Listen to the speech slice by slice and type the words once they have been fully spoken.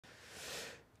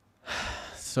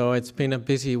So it's been a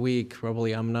busy week.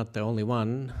 Probably I'm not the only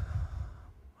one.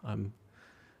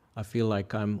 I feel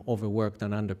like I'm overworked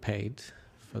and underpaid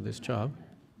for this job.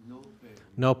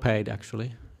 No paid,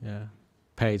 actually. Yeah,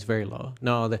 pay is very low.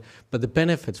 No, but the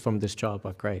benefits from this job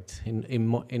are great,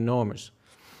 enormous.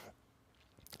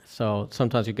 So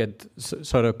sometimes you get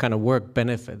sort of kind of work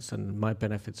benefits, and my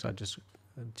benefits are just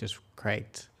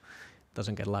great.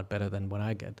 Doesn't get a lot better than what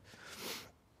I get.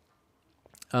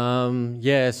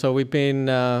 Yeah, so we've been.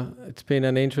 It's been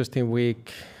an interesting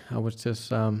week. I was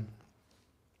just.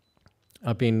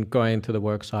 I've been going to the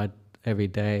work site every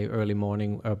day, early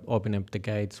morning, opening up the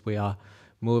gates. We are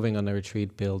moving on the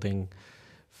retreat building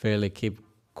fairly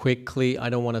quickly. I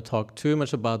don't want to talk too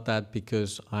much about that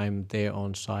because I'm there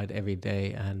on site every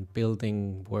day, and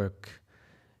building work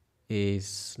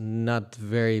is not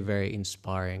very, very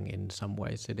inspiring in some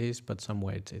ways. It is, but some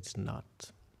ways it's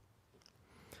not.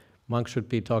 Monks should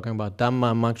be talking about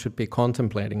Dhamma, monks should be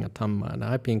contemplating a Dhamma, and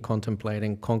I've been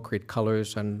contemplating concrete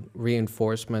colors and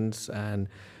reinforcements and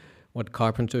what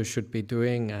carpenters should be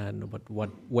doing and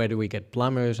where do we get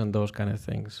plumbers and those kind of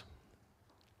things.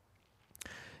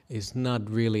 It's not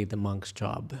really the monk's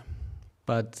job,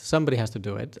 but somebody has to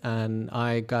do it, and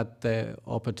I got the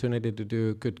opportunity to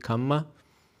do good Kamma,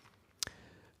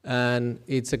 and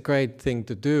it's a great thing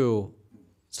to do.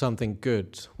 Something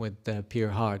good with the pure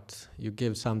heart. You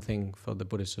give something for the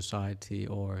Buddhist Society,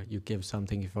 or you give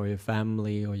something for your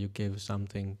family, or you give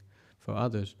something for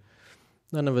others.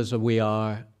 None of us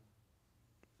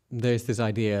there's this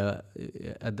idea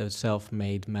of the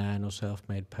self-made man or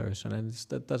self-made person, and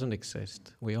that doesn't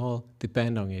exist. We all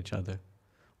depend on each other.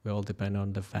 We all depend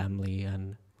on the family,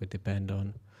 and we depend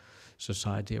on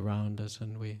society around us,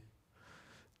 and we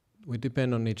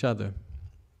depend on each other.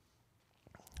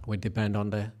 We depend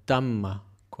on the Dhamma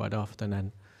quite often,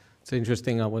 and it's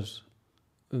interesting.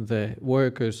 The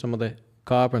workers, some of the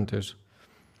carpenters,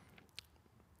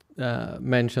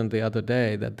 mentioned the other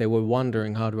day that they were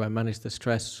wondering, how do I manage the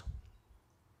stress?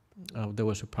 They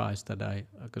were surprised that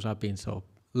because I've been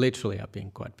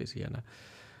quite busy, and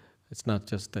it's not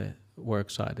just the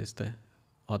work side, it's the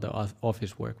other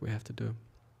office work we have to do.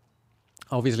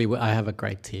 Obviously, I have a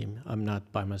great team. I'm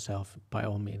not by myself, by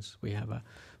all means. We have a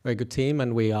very good team,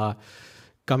 and we are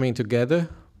coming together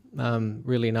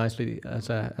really nicely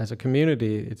as a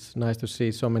community. It's nice to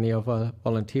see so many of our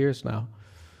volunteers now.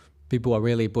 People are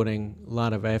really putting a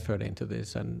lot of effort into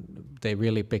this, and they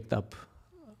really picked up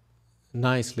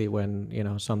nicely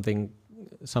when something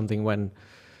went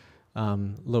a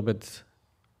little bit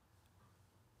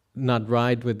not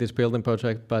right with this building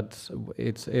project, but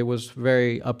it was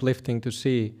very uplifting to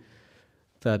see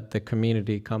that the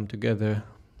community come together.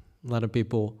 A lot of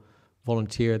people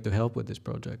volunteered to help with this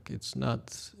project. It's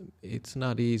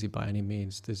not easy by any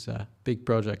means. This big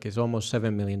project is almost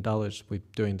 $7 million we're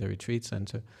doing the retreat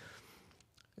center,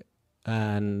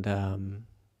 and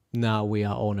now we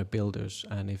are owner builders.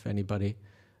 And if anybody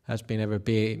has been ever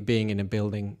being in a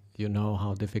building, you know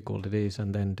how difficult it is,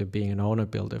 and then to being an owner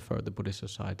builder for the Buddhist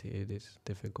Society, it is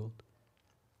difficult.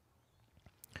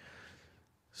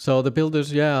 So the builders,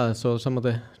 so some of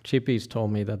the chippies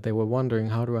told me that they were wondering,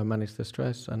 how do I manage the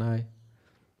stress? And I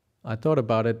thought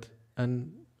about it,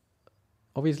 and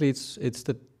obviously it's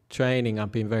the training.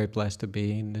 I've been very blessed to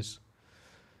be in this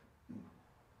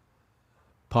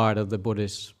part of the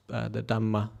Buddhist, the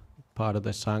Dhamma, part of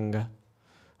the Sangha,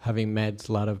 having met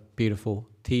a lot of beautiful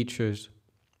teachers.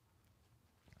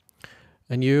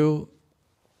 And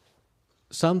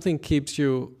something keeps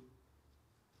you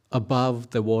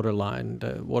above the waterline.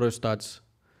 The water starts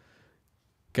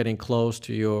getting close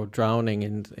to you, drowning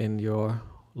in your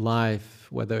life,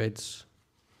 whether it's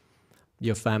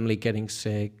your family getting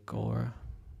sick or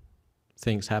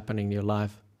things happening in your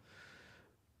life.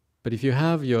 But if you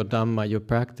have your Dhamma, your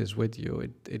practice with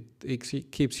you,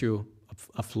 it keeps you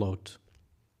afloat.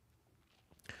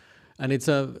 And it's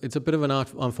a bit of an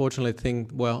unfortunate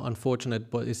thing. Well, unfortunate,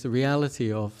 but it's the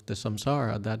reality of the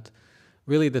samsara, that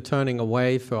really the turning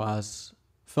away for us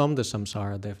from the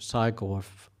samsara, the cycle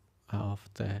of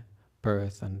the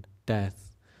birth and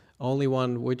death, only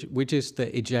one which is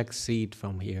the eject seat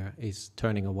from here is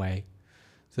turning away.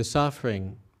 The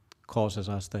suffering causes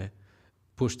us to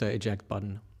push the eject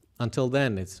button. Until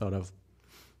then, it's sort of,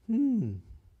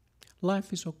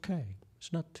 life is okay.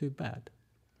 It's not too bad.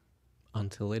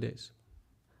 Until it is.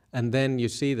 And then you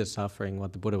see the suffering,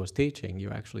 what the Buddha was teaching, you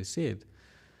actually see it.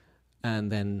 And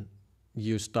then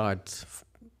you start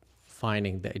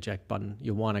finding the eject button.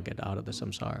 You want to get out of the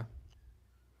samsara.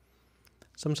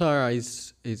 Samsara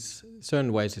is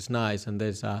certain ways it's nice, and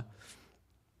there's a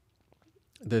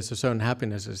certain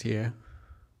happiness is here.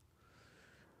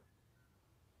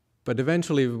 But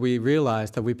eventually we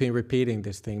realized that we've been repeating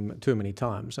this thing too many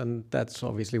times, and that's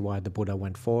obviously why the Buddha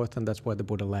went forth, and that's why the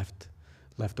Buddha left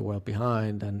the world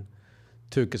behind and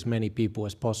took as many people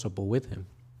as possible with him.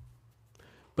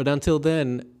 But until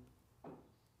then,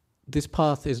 this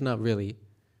path is not really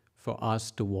for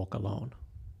us to walk alone.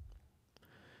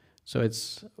 So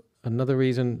it's another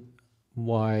reason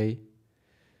why,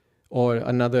 or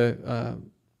another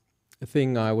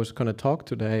thing I was going to talk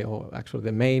today, or actually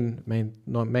the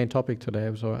main topic today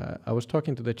was I was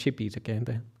talking to the chippies again,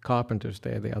 the carpenters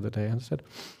there the other day, and I said,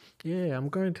 "Yeah, I'm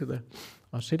going to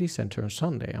our city center on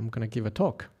Sunday. I'm going to give a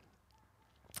talk."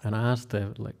 And I asked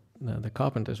the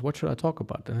carpenters, "What should I talk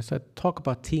about?" And they said, "Talk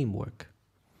about teamwork."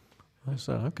 I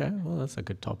said, "Okay, well, that's a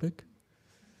good topic."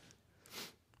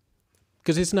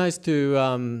 Because it's nice to,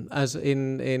 as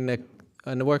in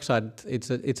the work side, it's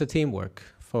a teamwork.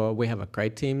 We have a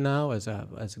great team now as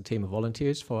a team of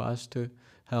volunteers for us to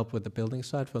help with the building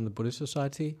side from the Buddhist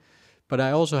Society. But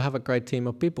I also have a great team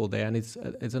of people there, and it's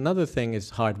another thing.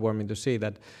 It's heartwarming to see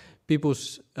that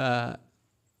a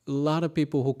lot of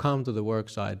people who come to the work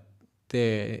side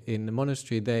there in the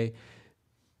monastery,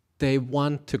 they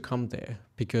want to come there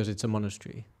because it's a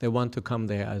monastery. They want to come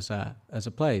there as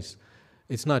a place.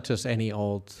 It's not just any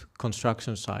old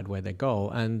construction site where they go.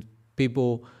 And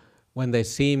people, when they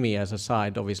see me as a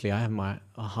site, obviously I have my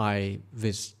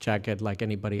high-vis jacket like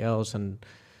anybody else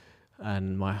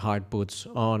and my hard boots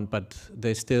on, but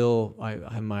I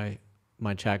have my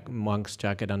monk's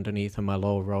jacket underneath and my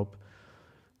low robe.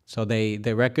 So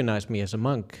they recognize me as a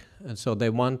monk, and so they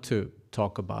want to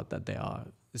talk about that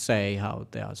say how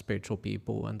they are spiritual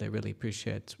people and they really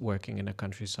appreciate working in the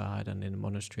countryside and in the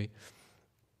monastery.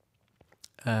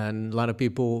 And a lot of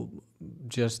people,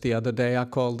 just the other day I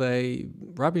called a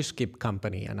rubbish skip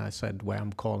company and I said where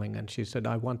I'm calling, and she said,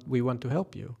 we want to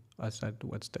help you. I said,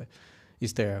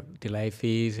 is there delay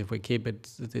fees if we keep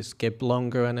this skip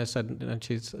longer? And I said, and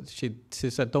she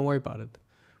said, don't worry about it,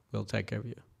 we'll take care of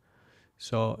you.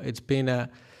 So it's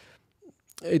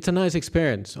a nice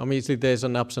experience. Obviously there's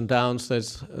an ups and downs.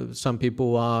 There's some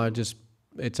people are just,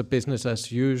 it's a business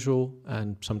as usual,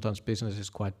 and sometimes business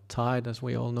is quite tight, as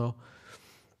we all know.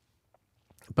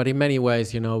 But in many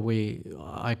ways,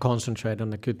 I concentrate on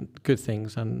the good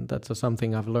things, and that's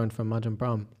something I've learned from Ajahn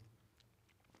Brahm.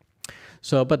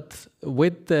 So, but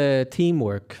with the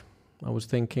teamwork, I was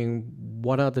thinking,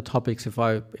 what are the topics if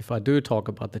I do talk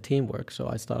about the teamwork? So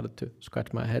I started to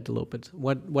scratch my head a little bit.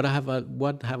 What have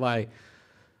I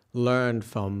learned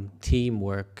from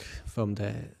teamwork, from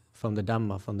the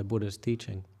Dhamma, from the Buddha's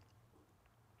teaching?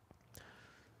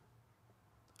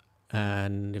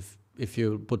 And if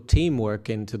you put teamwork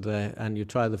into and you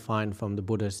try to find from the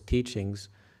Buddha's teachings,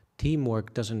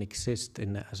 teamwork doesn't exist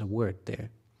as a word there.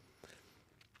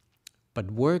 But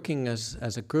working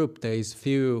as a group, there is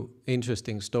few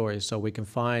interesting stories. So we can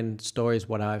find stories.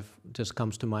 What just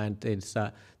comes to mind is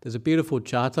there's a beautiful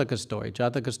Jataka story.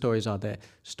 Jataka stories are the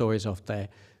stories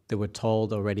they were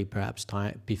told already perhaps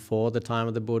before the time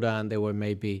of the Buddha, and they were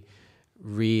maybe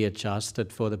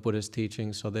readjusted for the Buddha's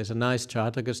teaching. So there's a nice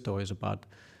Jataka stories about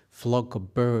flock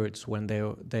of birds when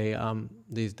there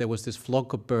was this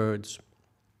flock of birds,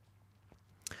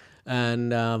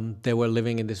 and they were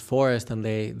living in this forest, and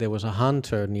there was a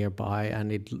hunter nearby,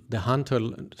 and the hunter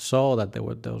saw that there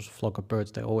were those flock of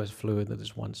birds. They always flew into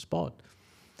this one spot.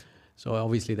 So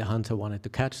obviously the hunter wanted to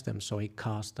catch them, so he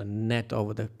cast a net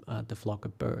over the flock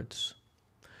of birds.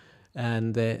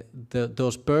 And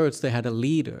those birds, they had a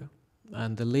leader,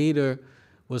 and the leader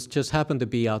just happened to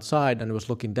be outside and was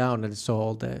looking down, and saw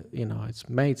all its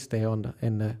mates there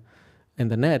in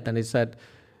the net, and he said,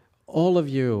 "All of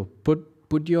you,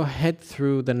 put your head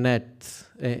through the net,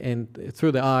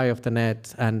 through the eye of the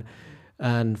net,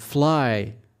 and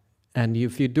fly, and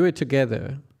if you do it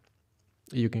together,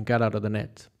 you can get out of the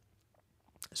net."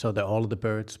 So all of the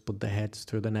birds put their heads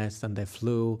through the nest, and they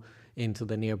flew into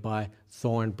the nearby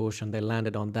thorn bush, and they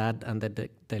landed on that, and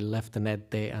they left the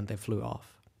net there, and they flew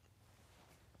off.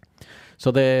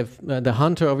 So the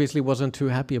hunter obviously wasn't too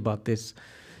happy about this.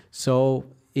 So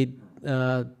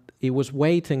he was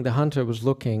waiting, the hunter was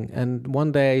looking, and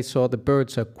one day he saw the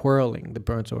birds are quarreling. The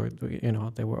birds are,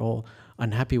 they were all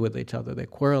unhappy with each other. They're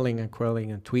quarreling and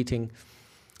tweeting.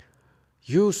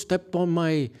 "You stepped on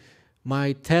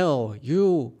my tail.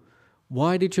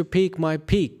 Why did you peek my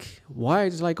peak? Why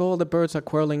it's like all the birds are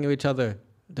quarreling with each other?"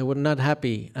 They were not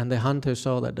happy, and the hunter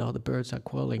saw that all the birds are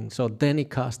quarreling. So then he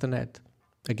cast the net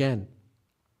again.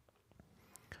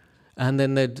 And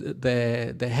then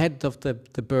the head of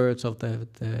the birds of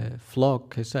the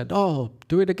flock, he said, "Oh,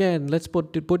 do it again. Let's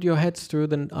put your heads through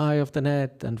the eye of the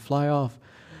net and fly off."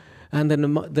 And then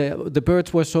the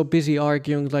birds were so busy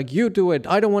arguing, like, you do it,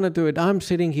 I don't want to do it, I'm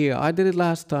sitting here, I did it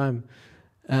last time.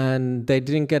 And they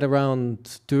didn't get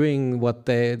around doing what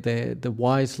the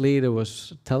wise leader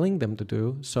was telling them to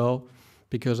do. So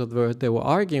because of they were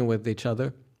arguing with each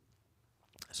other,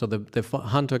 so the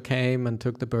hunter came and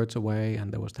took the birds away,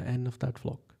 and there was the end of that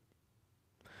flock.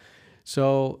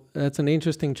 So that's an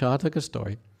interesting Jataka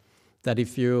story, that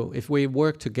if we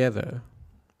work together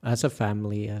as a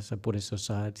family, as a Buddhist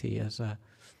society,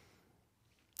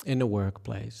 in a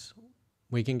workplace,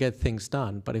 we can get things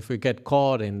done. But if we get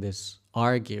caught in this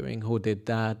arguing, who did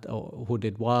that or who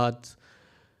did what,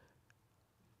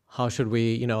 how should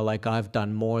we, like, I've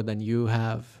done more than you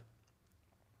have,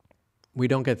 we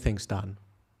don't get things done.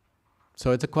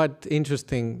 So it's a quite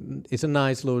interesting, it's a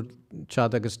nice little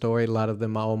Jataka story. A lot of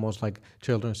them are almost like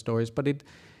children's stories, but it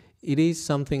is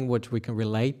something which we can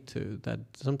relate to, that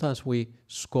sometimes we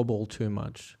squabble too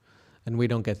much and we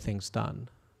don't get things done.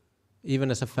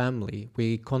 Even as a family,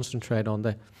 we concentrate on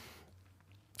the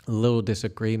little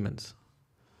disagreements.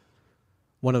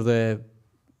 One of the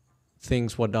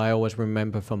things what I always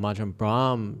remember from Ajahn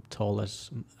Brahm told us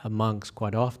monks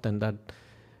quite often, that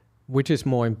which is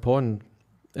more important,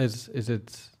 is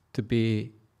it to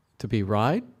be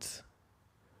right,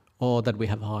 or that we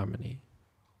have harmony?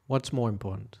 What's more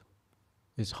important?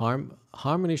 Is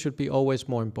harmony should be always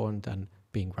more important than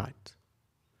being right.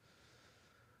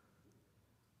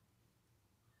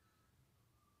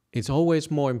 It's always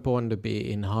more important to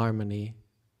be in harmony,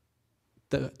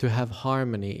 to have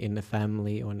harmony in the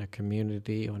family or in a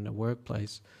community or in a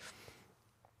workplace,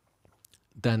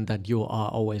 than that you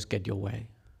always get your way.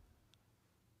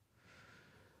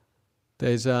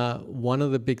 There's one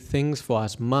of the big things for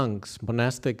us monks.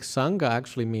 Monastic Sangha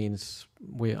actually means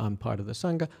I'm part of the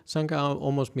Sangha. Sangha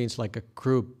almost means like a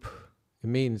group. It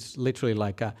means literally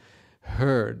like a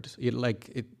herd.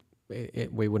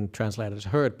 We wouldn't translate it as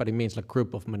herd, but it means like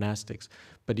group of monastics.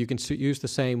 But you can use the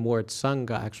same word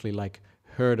Sangha actually like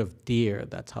herd of deer.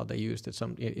 That's how they used it.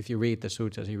 If you read the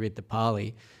sutras, you read the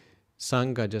Pali,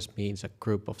 Sangha just means a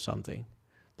group of something.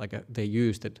 They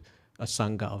used it, a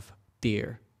Sangha of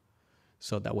deer.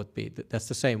 So that's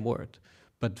the same word.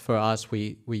 But for us,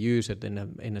 we use it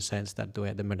in a sense that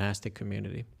we're the monastic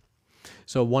community.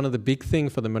 So one of the big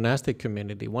things for the monastic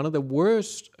community, one of the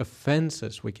worst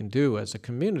offenses we can do as a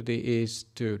community is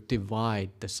to divide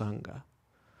the Sangha.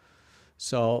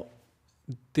 So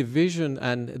division,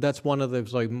 and that's one of the,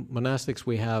 like monastics,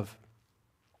 we have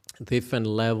different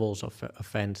levels of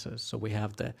offenses. So we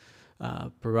have the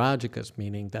parajikas,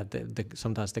 meaning that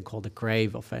sometimes they call the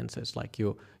grave offenses, like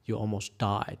you almost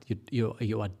died,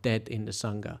 you are dead in the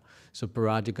Sangha. So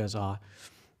parajikas are,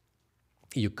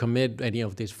 you commit any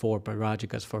of these 4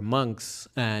 parajikas for monks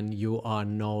and you are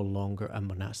no longer a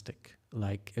monastic.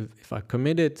 Like if I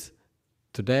committed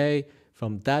today,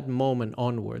 from that moment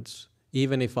onwards,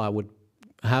 even if I would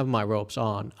have my robes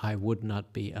on, I would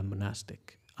not be a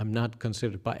monastic. I'm not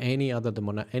considered by any other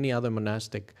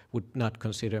monastic would not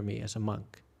consider me as a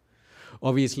monk.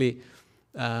 Obviously,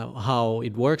 how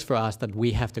it works for us, that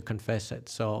we have to confess it.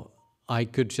 So I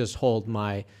could just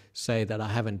say that I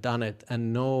haven't done it,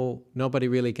 and nobody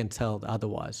really can tell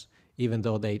otherwise, even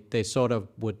though they sort of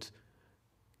would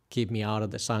keep me out of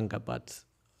the Sangha, but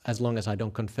as long as I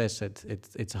don't confess it,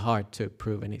 it's hard to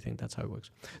prove anything. That's how it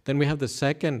works. Then we have the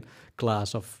second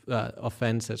class of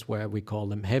offenses, where we call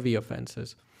them heavy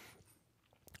offenses.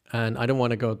 And I don't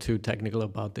want to go too technical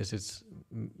about this.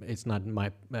 It's not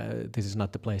this is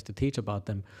not the place to teach about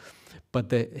them. But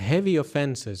the heavy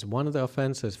offenses, one of the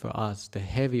offenses for us, the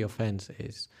heavy offense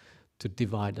is to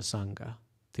divide the Sangha,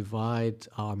 divide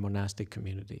our monastic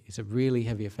community. It's a really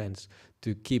heavy offense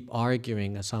to keep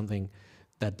arguing as something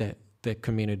that the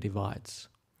community divides.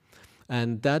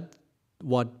 And that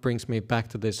what brings me back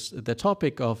to the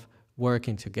topic of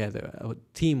working together,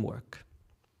 teamwork.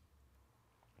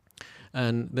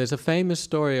 And there's a famous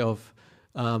story of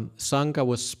Sangha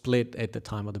was split at the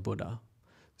time of the Buddha.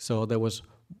 So there was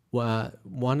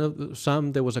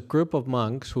there was a group of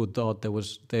monks who thought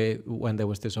when there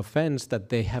was this offense, that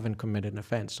they haven't committed an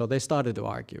offense. So they started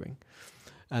arguing.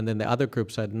 And then the other group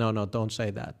said, no, don't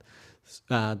say that.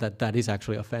 That is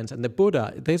actually offense. And the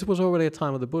Buddha, this was already a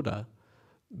time of the Buddha.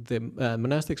 The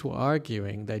monastics were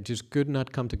arguing. They just could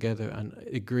not come together and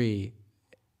agree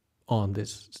on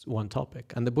this one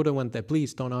topic. And the Buddha went there,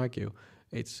 please don't argue.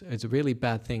 It's a really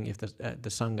bad thing if the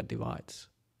Sangha divides.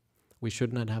 We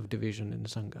should not have division in the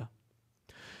Sangha.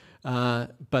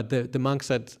 But the monk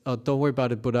said, oh, don't worry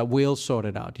about it, Buddha, we'll sort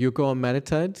it out. You go and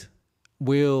meditate.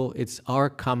 It's our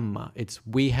karma.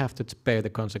 We have to bear the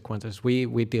consequences.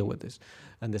 We deal with this.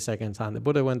 And the second time, the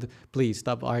Buddha went, please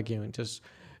stop arguing. Just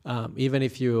even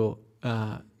if you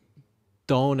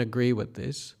don't agree with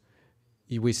this,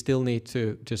 we still need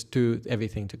to just do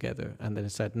everything together. And then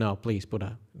it said, no, please,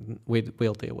 Buddha,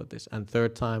 we'll deal with this. And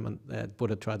third time, and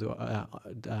Buddha tried to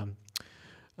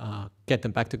get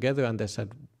them back together, and they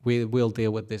said, we'll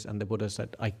deal with this. And the Buddha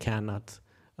said, I cannot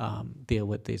deal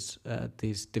with this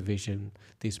division,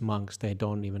 these monks, they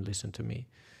don't even listen to me.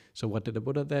 So what did the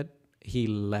Buddha do? He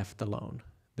left alone.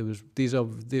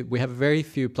 We have very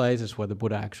few places where the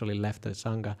Buddha actually left the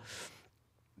Sangha.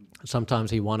 Sometimes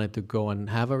he wanted to go and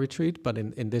have a retreat, but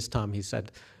in this time he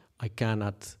said, I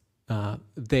cannot,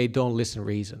 they don't listen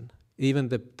reason. Even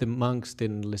the monks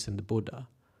didn't listen to Buddha.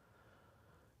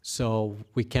 So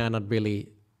we cannot really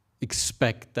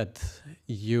expect that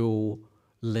you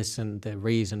listen the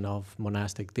reason of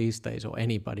monastic these days, or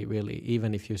anybody really,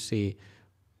 even if you see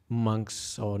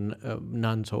monks or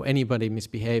nuns or anybody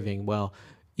misbehaving, well,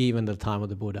 even the time of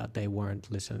the Buddha, they weren't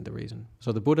listening to reason.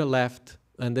 So the Buddha left,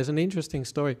 and there's an interesting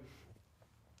story.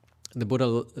 The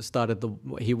Buddha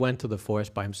he went to the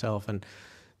forest by himself, and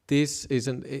it's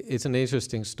an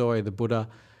interesting story. The Buddha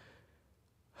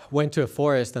went to a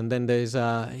forest, and then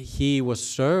he was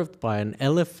served by an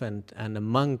elephant, and a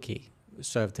monkey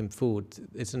served him food.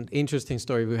 It's an interesting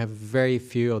story. We have very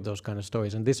few of those kind of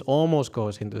stories, and this almost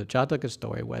goes into the Jataka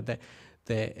story, where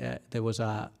there was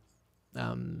a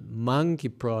monkey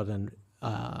brought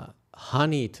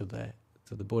honey to the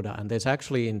Buddha. And there's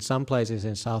actually, in some places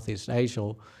in Southeast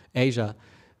Asia,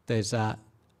 there's a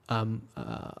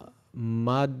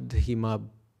Madhima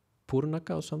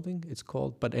Purnaka or something it's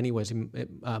called. But anyways,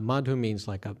 Madhu means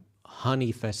like a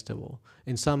honey festival.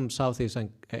 In some Southeast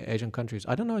Asian countries,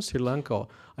 I don't know in Sri Lanka,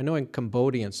 I know in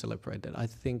Cambodians celebrate it, I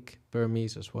think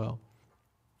Burmese as well.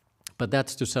 But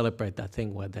that's to celebrate that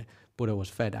thing where the Buddha was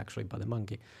fed actually by the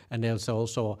monkey. And there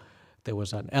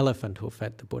was an elephant who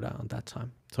fed the Buddha on that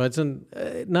time. So it's a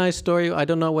nice story. I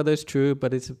don't know whether it's true,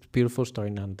 but it's a beautiful story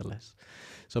nonetheless.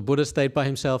 So Buddha stayed by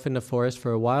himself in the forest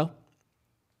for a while.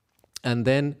 And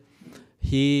then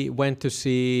he went to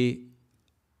see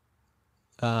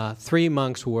 3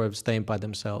 monks who were staying by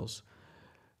themselves.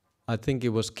 I think it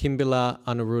was Kimbila,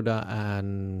 Anuruddha,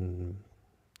 and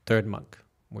third monk,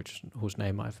 whose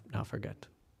name I now forget.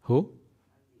 Who?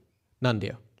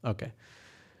 Nandiya. Okay.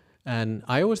 And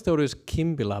I always thought it was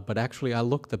Kimbila, but actually I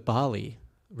looked at Bali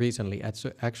recently.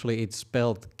 Actually, it's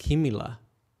spelled Kimila.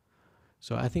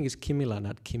 So I think it's Kimila,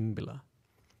 not Kimbila.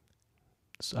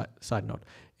 Side note.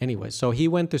 Anyway, so he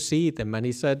went to see them, and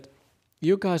he said,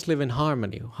 you guys live in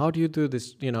harmony. How do you do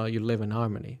this? You live in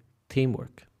harmony.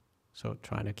 Teamwork. So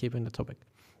trying to keep in the topic.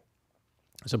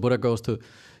 So Buddha goes to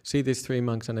see these 3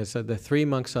 monks, and they said the 3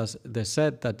 monks, they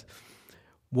said that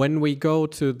when we go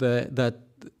to Pindabat,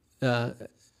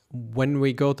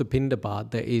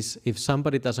 if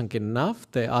somebody doesn't get enough,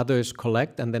 the others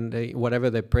collect, and then whatever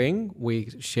they bring, we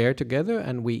share together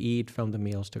and we eat from the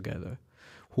meals together.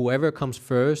 Whoever comes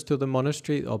first to the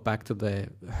monastery or back to the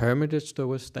hermitage they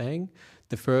were staying,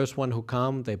 the first one who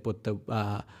come, they put the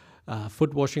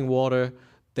foot washing water,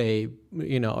 they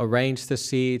arrange the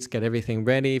seats, get everything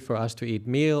ready for us to eat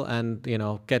meal, and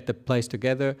get the place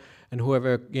together. And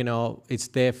whoever it's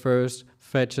there first,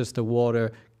 fetches the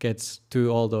water, gets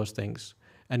to all those things.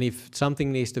 And if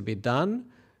something needs to be done,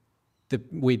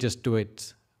 we just do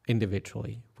it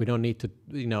individually. We don't need to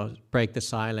break the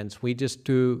silence. We just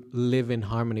live in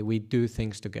harmony. We do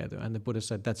things together. And the Buddha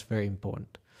said that's very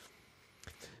important.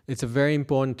 It's very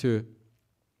important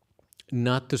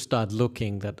not to start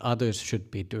looking that others should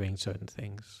be doing certain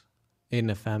things in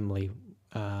a family,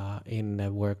 in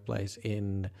a workplace,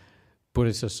 in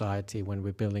Buddhist society, when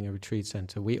we're building a retreat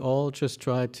center. We all just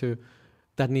try to,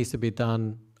 that needs to be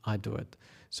done, I do it.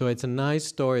 So it's a nice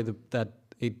story that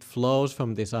it flows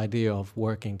from this idea of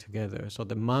working together. So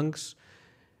the monks,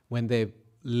 when they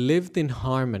lived in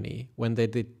harmony, when they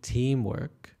did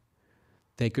teamwork,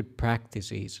 they could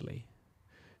practice easily.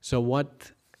 So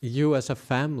what you as a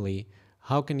family,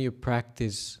 how can you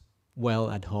practice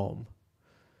well at home?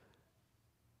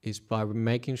 Is by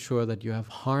making sure that you have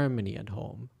harmony at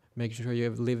home, making sure you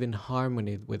live in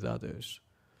harmony with others.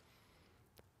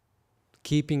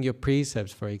 Keeping your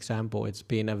precepts, for example, it's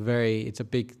a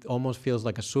big, almost feels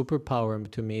like a superpower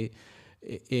to me.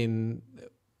 In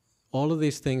all of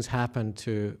these things happen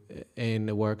in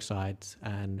the work sites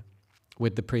and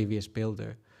with the previous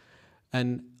builder.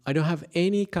 And I don't have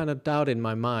any kind of doubt in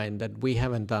my mind that we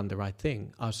haven't done the right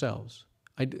thing ourselves.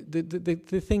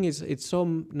 The thing is, it's so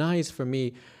nice for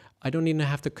me, I don't even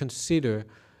have to consider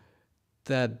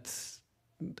that.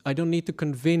 I don't need to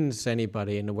convince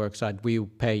anybody in the worksite, we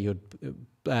pay you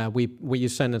you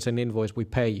send us an invoice, we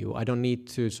pay you. I don't need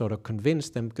to sort of convince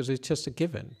them because it's just a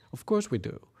given. Of course we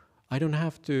do. I don't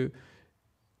have to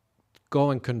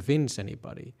go and convince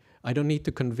anybody. I don't need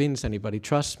to convince anybody,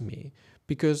 trust me,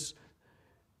 because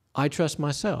I trust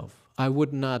myself. I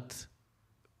would not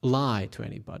lie to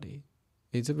anybody.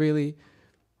 It's a really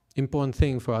important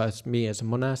thing for us, me as a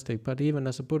monastic, but even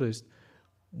as a Buddhist.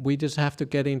 We just have to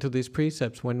get into these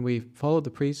precepts. When we follow the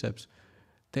precepts,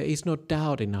 there is no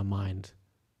doubt in our mind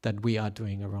that we are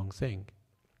doing a wrong thing.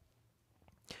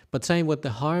 But same with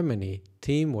the harmony,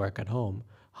 teamwork at home.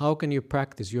 How can you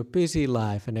practice your busy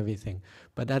life and everything?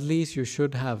 But at least you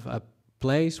should have a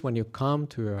place when you come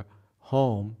to your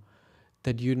home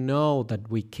that you know that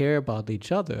we care about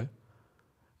each other.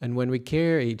 And when we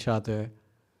care each other,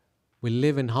 we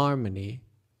live in harmony.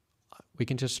 We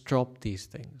can just drop these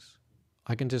things.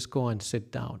 I can just go and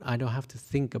sit down. I don't have to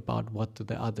think about what do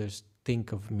the others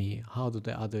think of me, how do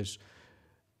the others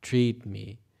treat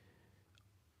me.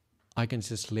 I can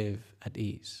just live at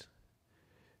ease.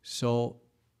 So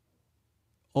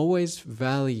always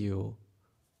value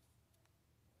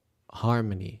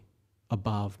harmony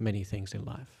above many things in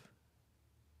life.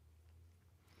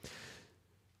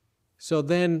 So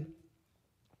then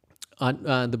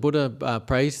the Buddha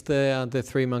praised the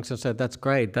three monks and said, that's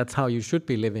great, that's how you should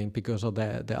be living, because of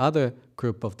the other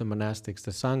group of the monastics,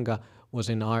 the Sangha, was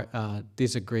in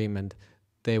disagreement.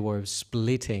 They were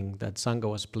splitting, that Sangha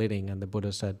was splitting, and the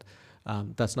Buddha said,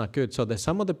 that's not good. So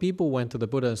some of the people went to the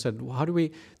Buddha and said,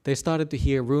 they started to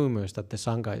hear rumors that the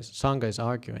Sangha is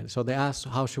arguing. So they asked,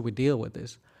 how should we deal with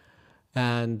this?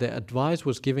 And the advice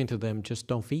was given to them, just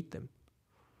don't feed them.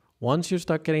 Once you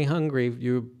start getting hungry,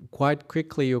 you quite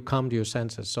quickly you come to your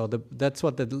senses. So that's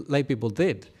what the lay people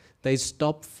did. They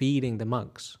stopped feeding the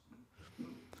monks.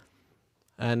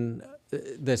 And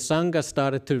the Sangha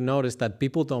started to notice that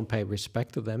people don't pay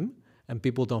respect to them and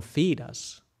people don't feed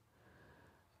us.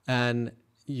 And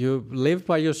you live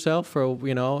by yourself for,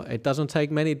 it doesn't take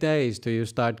many days till you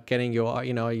start getting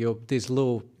this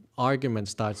little argument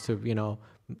starts to,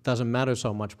 doesn't matter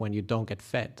so much when you don't get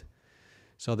fed.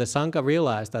 So the Sangha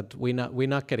realized that we're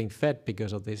not getting fed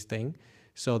because of this thing.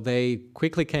 So they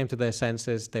quickly came to their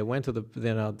senses. They went to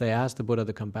they asked the Buddha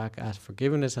to come back, asked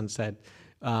forgiveness, and said,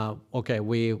 okay,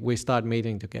 we start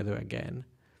meeting together again.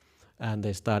 And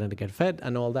they started to get fed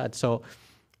and all that. So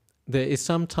there is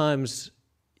sometimes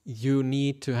you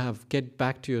need to get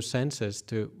back to your senses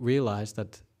to realize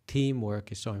that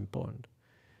teamwork is so important.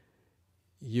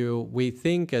 We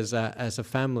think as a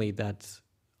family that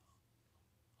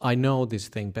I know this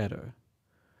thing better.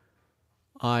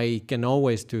 I can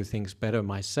always do things better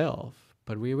myself,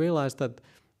 but we realize that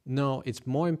no, it's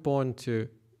more important to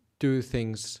do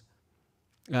things.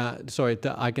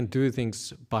 I can do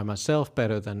things by myself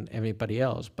better than everybody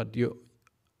else. But you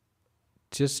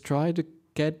just try to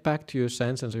get back to your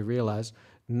senses and realize,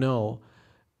 no,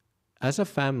 as a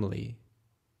family,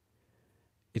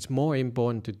 it's more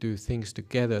important to do things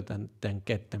together than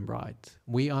get them right.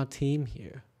 We are a team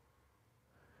here.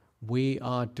 We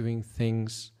are doing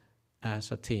things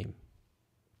as a team.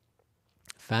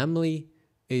 Family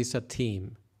is a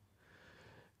team.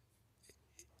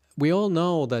 We all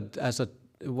know that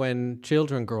when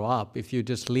children grow up, if you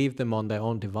just leave them on their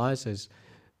own devices,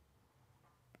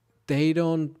 they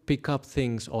don't pick up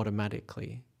things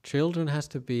automatically. Children has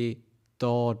to be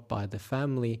taught by the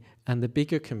family and the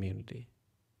bigger community.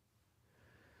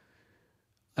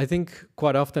 I think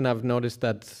quite often I've noticed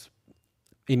that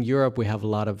in Europe we have a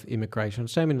lot of immigration,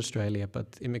 same in Australia,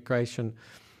 but immigration,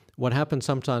 what happens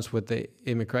sometimes with the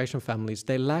immigration families,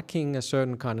 they're lacking a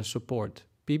certain kind of support.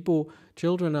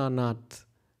 Children are not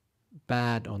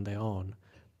bad on their own,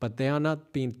 but they are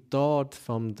not being taught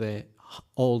from the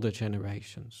older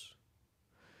generations.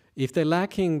 If they're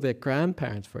lacking the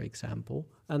grandparents, for example,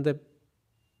 and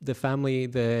the family,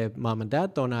 the mom and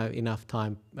dad don't have enough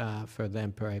time for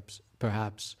them,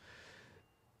 perhaps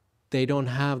they don't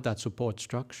have that support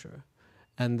structure.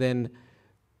 And then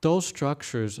those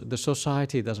structures, the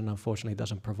society unfortunately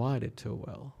doesn't provide it too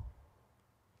well.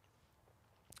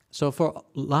 So for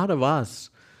a lot of us,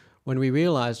 when we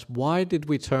realize why did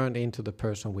we turn into the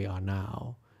person we are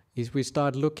now, is we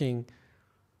start looking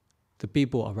the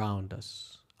people around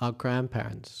us, our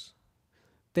grandparents.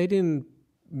 They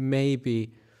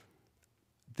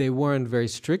weren't very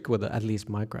strict with it, at least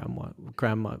my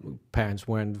grandparents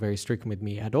weren't very strict with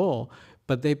me at all,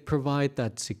 but they provide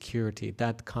that security,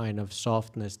 that kind of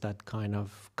softness, that kind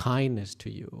of kindness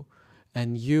to you,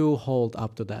 and you hold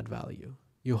up to that value.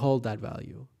 You hold that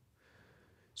value.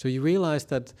 So you realize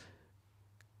that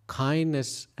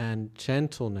kindness and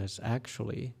gentleness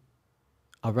actually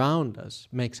around us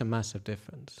makes a massive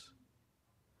difference.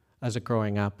 as a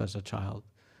growing up as a child,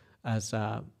 as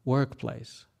a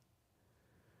workplace.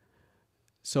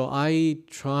 So I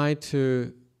try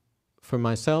to, for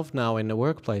myself now in the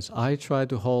workplace, I try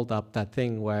to hold up that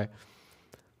thing where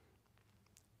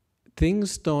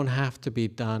things don't have to be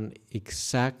done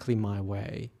exactly my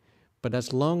way, but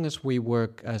as long as we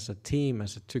work as a team,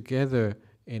 together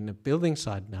in the building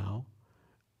site now,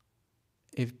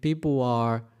 if people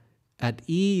are at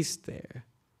ease there,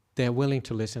 they're willing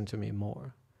to listen to me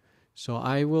more. So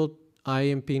I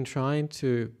am been trying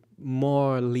to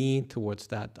more lean towards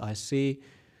that.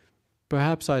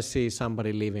 Perhaps I see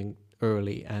somebody leaving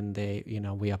early and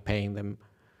we are paying them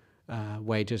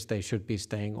wages, they should be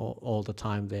staying all the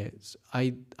time there.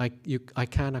 I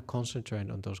cannot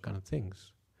concentrate on those kind of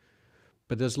things.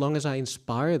 But as long as I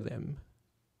inspire them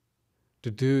to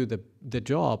do the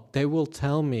job, they will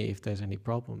tell me if there's any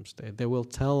problems there. They will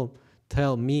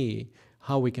tell me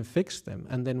how we can fix them,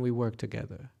 and then we work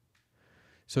together.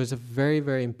 So it's a very,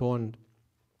 very important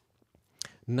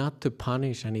not to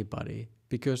punish anybody,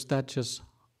 because that just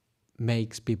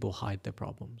makes people hide their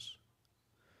problems.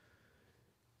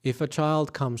 If a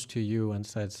child comes to you and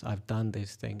says, I've done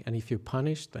this thing, and if you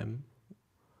punish them,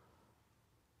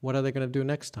 what are they going to do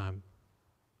next time?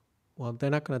 Well, they're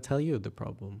not going to tell you the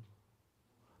problem,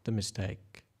 the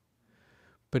mistake.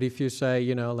 But if you say,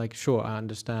 sure, I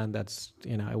understand that's,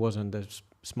 it wasn't the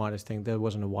smartest thing, that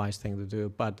wasn't a wise thing to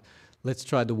do, but let's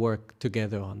try to work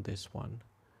together on this one.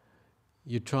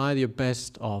 You try your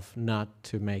best of not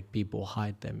to make people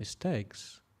hide their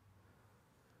mistakes.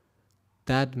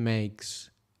 That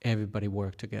makes everybody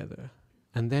work together.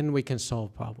 And then we can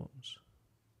solve problems.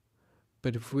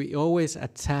 But if we always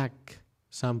attack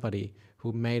somebody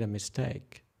who made a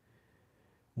mistake,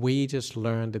 we just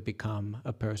learn to become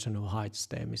a person who hides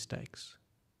their mistakes.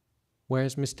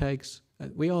 Whereas mistakes,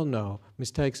 we all know,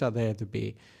 mistakes are there to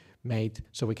be made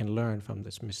so we can learn from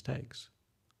these mistakes.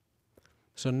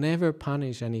 So never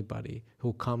punish anybody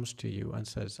who comes to you and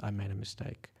says, I made a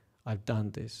mistake, I've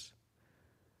done this.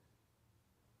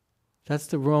 That's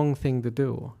the wrong thing to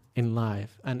do in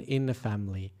life and in the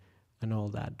family and all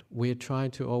that. We're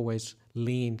trying to always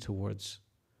lean towards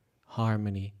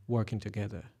harmony, working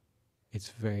together. It's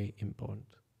very important.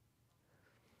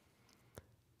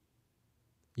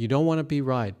 You don't want to be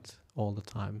right all the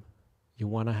time. You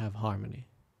want to have harmony.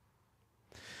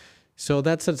 So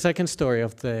that's the second story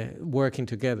of the working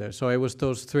together. So it was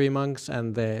those three monks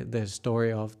and the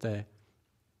story of the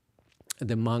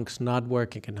monks not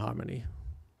working in harmony.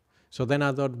 So then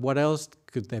I thought, what else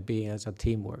could there be as a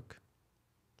teamwork?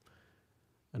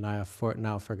 And I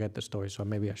now forget the story, so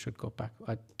maybe I should go back.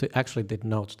 I actually did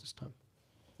notes this time.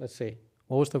 Let's see.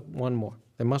 What was the one more?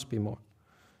 There must be more.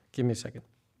 Give me a second.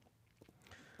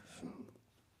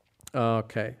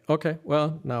 Okay,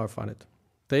 well, now I find it.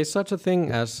 There is such a thing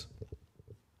as...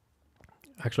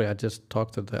 Actually, I just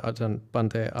talked to the Ajahn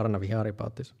Bante Aranavihari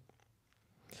about this.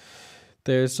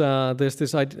 There's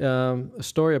this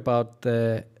story about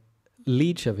the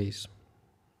Lichavis.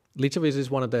 Lichavis is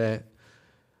one of the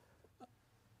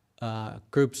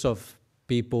groups of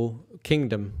people,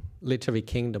 kingdom, Lichavi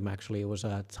kingdom actually. It was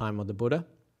a time of the Buddha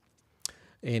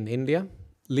in India.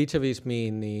 Lichavis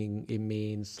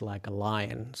means like a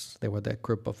lions. They were the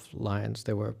group of lions.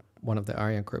 They were one of the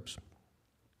Aryan groups.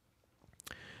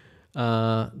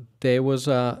 There was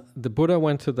the Buddha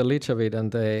went to the Lichavid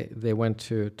and they went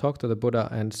to talk to the Buddha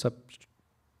and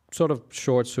sort of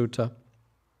short sutta.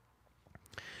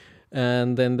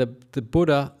 And then the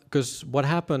Buddha, because what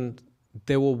happened,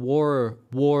 there were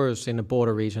wars in the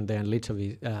border region there in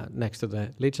Lichavi, next to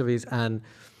the Lichavis, and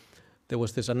there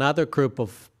was this another group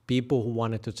of people who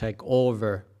wanted to take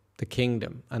over the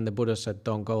kingdom, and the Buddha said,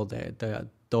 don't go there.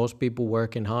 Those people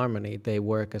work in harmony, they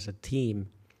work as a team.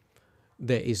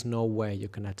 There is no way you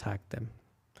can attack them.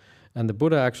 And the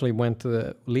Buddha actually went to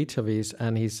the Lichavis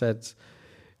and he said,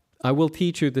 I will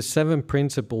teach you the 7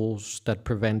 principles that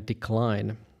prevent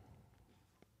decline.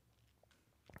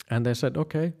 And they said,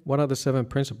 okay, what are the 7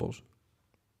 principles?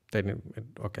 They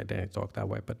didn't talk that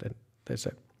way, but then they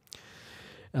said.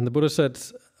 And the Buddha said,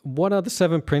 what are the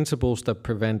 7 principles that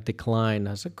prevent decline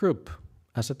as a group,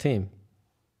 as a team?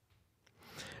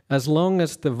 As long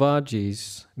as the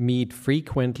Vajis meet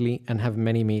frequently and have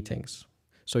many meetings.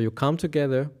 So you come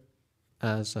together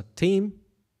as a team,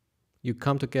 you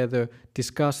come together,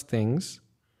 discuss things,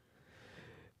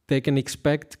 they can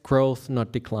expect growth,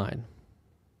 not decline.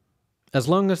 As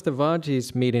long as the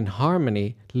Vajis meet in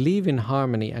harmony, live in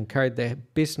harmony, and carry their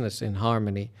business in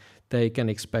harmony, they can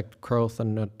expect growth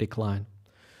and not decline.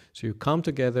 So you come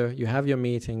together, you have your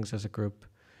meetings as a group,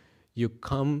 you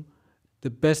come the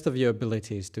best of your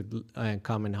abilities to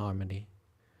come in harmony.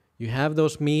 You have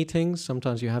those meetings,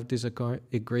 sometimes you have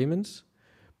disagreements,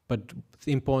 but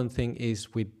the important thing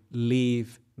is we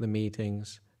leave the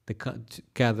meetings, the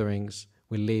gatherings,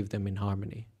 we leave them in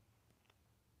harmony.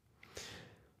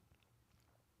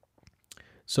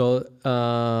 So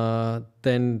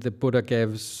then the Buddha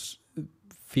gives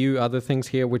few other things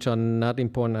here which are not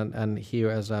important and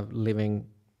here as a living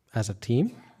as a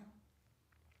team.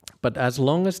 But as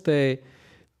long as the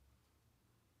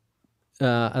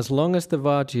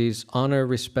Vajis honor,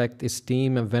 respect,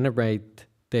 esteem, and venerate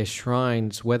their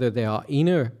shrines, whether they are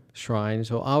inner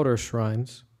shrines or outer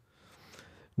shrines,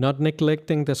 not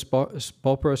neglecting the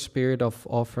proper spirit of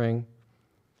offering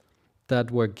that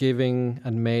were giving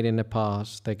and made in the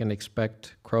past, they can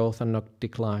expect growth and not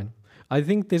decline. I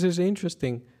think this is an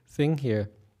interesting thing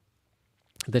here.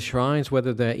 The shrines,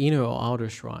 whether they're inner or outer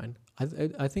shrine,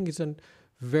 I think it's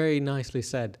very nicely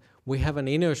said. We have an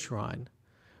inner shrine.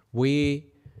 We,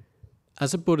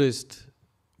 as a Buddhist,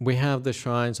 we have the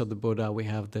shrines of the Buddha, we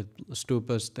have the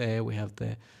stupas there, we have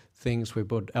the things we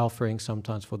put offerings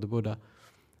sometimes for the Buddha.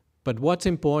 But what's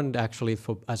important actually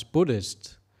for as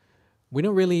Buddhists, we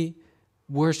don't really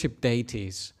worship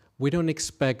deities. We don't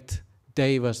expect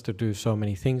devas to do so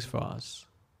many things for us.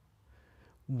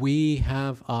 We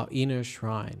have our inner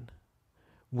shrine.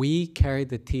 We carry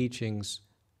the teachings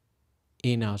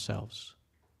in ourselves.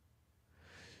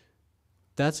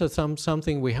 That's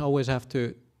something we always have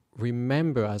to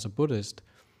remember as a Buddhist.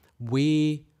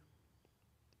 We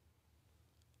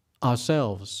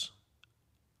ourselves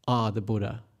are the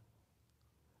Buddha.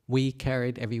 We carry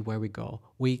it everywhere we go.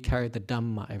 We carry the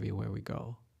Dhamma everywhere we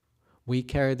go. We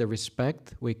carry the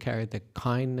respect, we carry the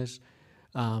kindness,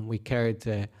 we carry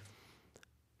the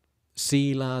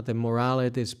sila, the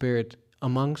morality, spirit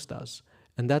amongst us.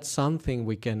 And that's something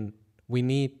we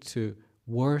need to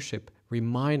worship,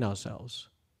 remind ourselves.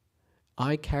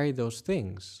 I carry those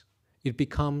things. It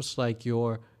becomes like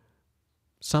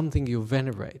something you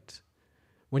venerate.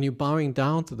 When you're bowing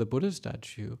down to the Buddha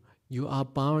statue, you are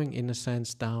bowing in a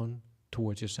sense down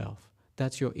towards yourself.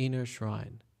 That's your inner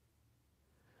shrine.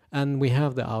 And we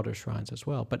have the outer shrines as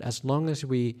well. But as long as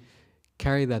we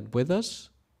carry that with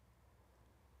us,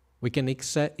 we can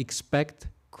expect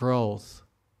growth,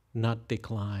 not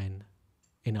decline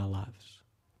in our lives.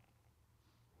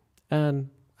 And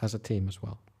as a team as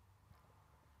well.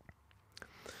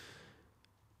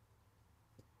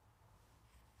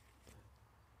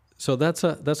 So that's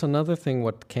another thing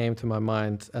what came to my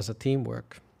mind as a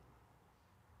teamwork.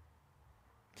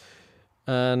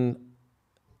 And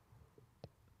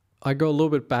I go a little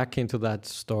bit back into that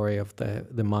story of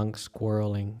the monks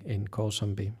quarreling in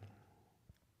Kosambi.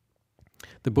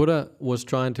 The Buddha was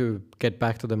trying to get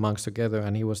back to the monks together,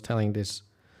 and he was telling this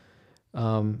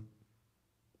the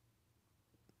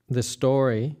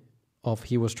story of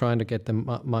he was trying to get the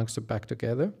monks back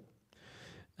together.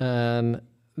 And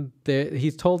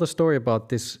he told a story about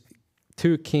these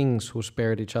two kings who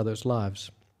spared each other's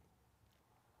lives.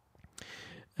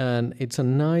 And it's a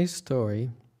nice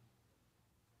story.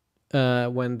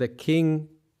 When there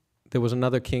was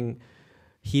another king,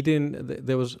 let me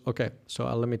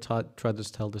try to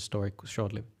tell the story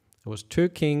shortly. There was two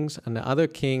kings, and the other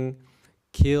king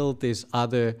killed this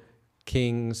other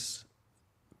king's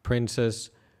princess,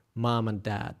 mom and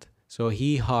dad. So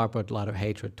he harbored a lot of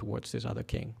hatred towards this other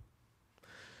king.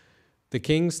 The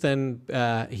kings then,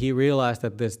 he realized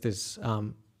that there's this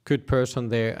good person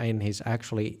there, and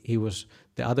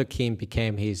the other king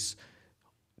became his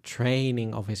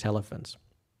training of his elephants.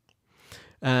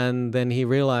 And then he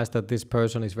realized that this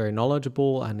person is very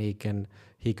knowledgeable and he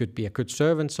could be a good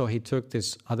servant. So he took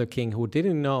this other king who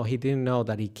didn't know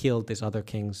that he killed this other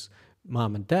king's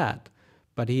mom and dad.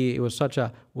 But he was such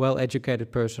a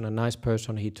well-educated person, a nice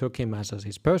person. He took him as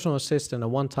his personal assistant.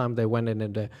 And one time they went in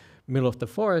the middle of the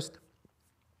forest.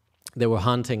 They were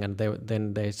hunting, and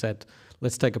then they said,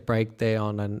 "Let's take a break there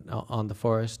on the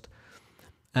forest."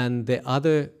 And the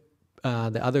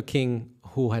other king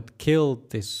who had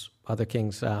killed this other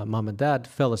king's mom and dad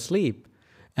fell asleep,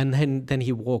 and then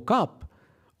he woke up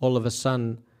all of a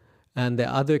sudden, and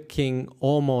the other king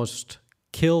almost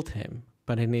killed him.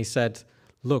 But then he said,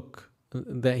 "Look,"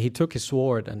 he took his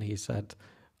sword and he said,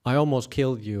 "I almost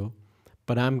killed you,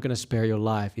 but I'm going to spare your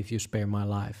life if you spare my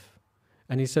life."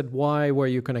 And he said, "Why were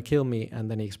you going to kill me?"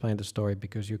 And then he explained the story,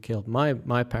 "Because you killed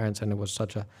my parents, and it was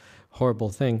such a horrible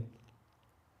thing."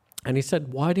 And he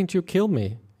said, "Why didn't you kill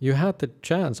me? You had the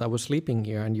chance. I was sleeping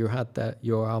here, and you had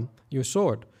your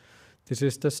sword." This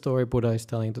is the story Buddha is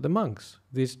telling to the monks.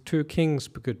 These two kings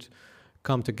could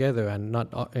come together and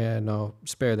not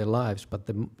spare their lives, but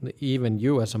even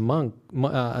you as a monk,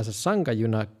 as a sangha, you're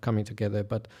not coming together.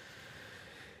 But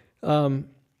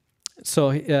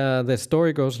So the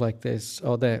story goes like this.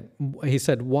 He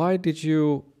said, "Why did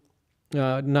you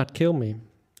not kill me?"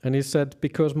 And he said,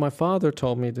 "Because my father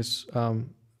told me this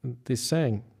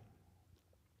saying."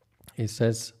 He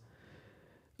says,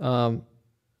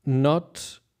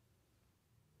 "Not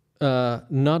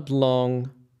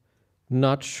long,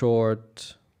 not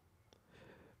short."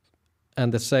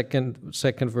 And the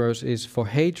second verse is, "For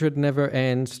hatred never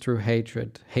ends through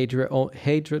hatred.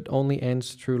 Hatred only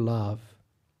ends through love."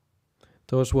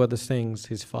 Those were the things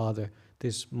his father,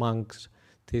 this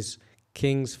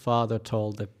king's father,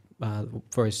 told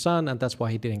for his son, and that's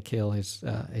why he didn't kill his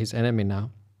enemy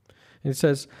now. And he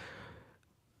says,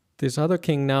 this other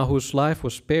king now, whose life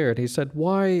was spared, he said,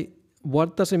 "Why?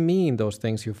 What does it mean, those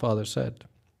things your father said?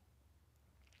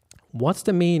 What's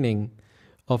the meaning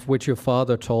of which your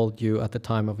father told you at the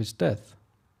time of his death?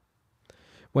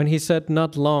 When he said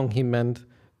not long, he meant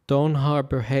don't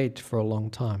harbor hate for a long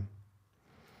time.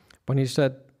 When he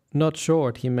said not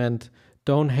short, he meant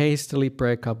don't hastily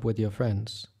break up with your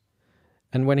friends.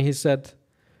 And when he said,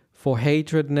 for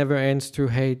hatred never ends through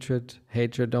hatred,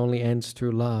 hatred only ends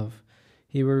through love,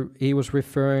 he was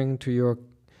referring to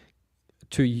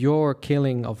your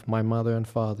killing of my mother and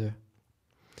father.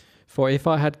 For if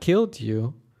I had killed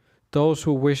you, those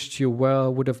who wished you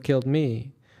well would have killed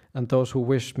me, and those who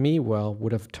wished me well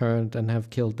would have turned and have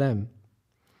killed them.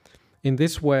 In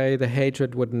this way, the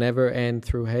hatred would never end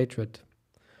through hatred.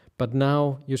 But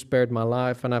now you spared my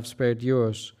life, and I've spared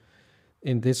yours.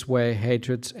 In this way,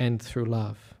 hatreds end through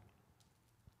love."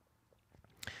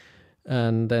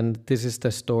 And then this is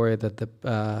the story that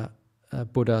the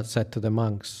Buddha said to the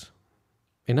monks.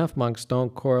 Enough, monks,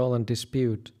 don't quarrel and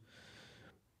dispute.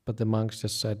 But the monks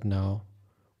just said, no,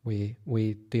 we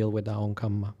deal with our own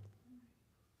karma.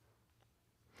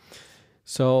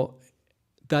 So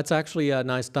that's actually a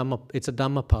nice Dhamma, it's a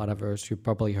Dhammapada verse. You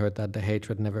probably heard that the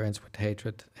hatred never ends with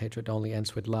hatred. Hatred only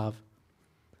ends with love.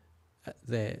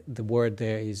 The word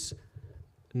there is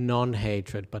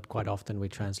non-hatred, but quite often we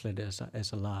translate it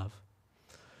as a love.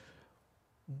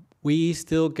 We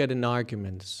still get in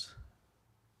arguments,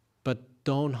 but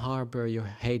don't harbor your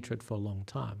hatred for a long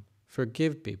time.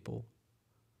 Forgive people.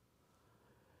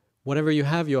 Whatever you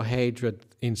have your hatred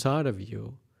inside of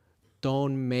you,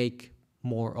 don't make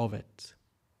more of it.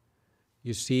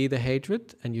 You see the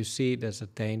hatred and you see it as a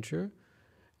danger,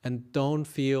 and don't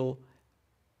feel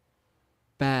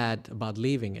bad about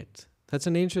leaving it. That's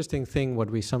an interesting thing, what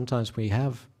we sometimes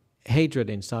have hatred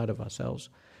inside of ourselves,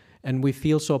 and we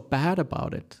feel so bad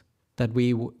about it that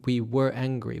we were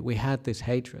angry, we had this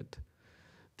hatred,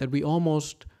 that we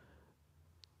almost,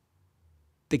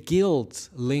 the guilt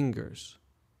lingers,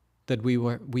 that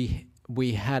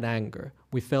we had anger,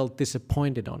 we felt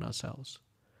disappointed on ourselves.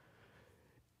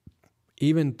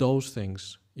 Even those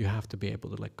things you have to be able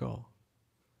to let go.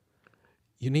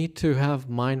 You need to have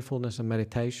mindfulness and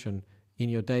meditation in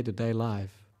your day-to-day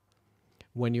life.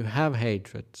 When you have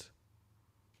hatred,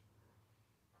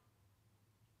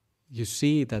 you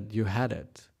see that you had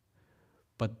it,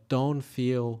 but don't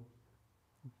feel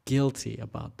guilty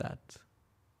about that.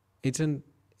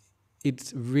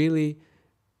 It's really,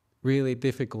 really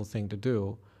difficult thing to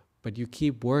do, but you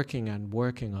keep working and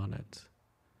working on it.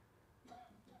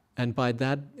 And by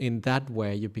that, in that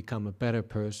way, you become a better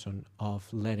person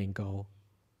of letting go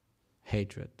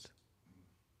hatred.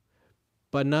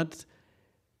 But not,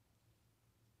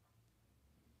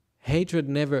 hatred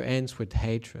never ends with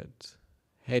hatred.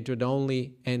 Hatred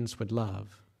only ends with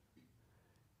love.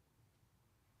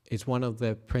 It's one of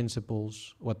the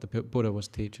principles, what the Buddha was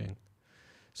teaching.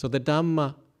 So the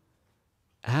Dhamma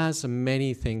has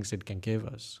many things it can give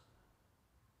us.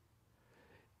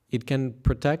 It can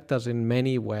protect us in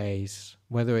many ways,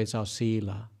 whether it's our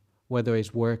sila, whether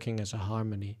it's working as a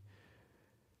harmony,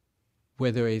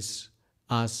 whether it's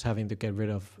us having to get rid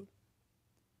of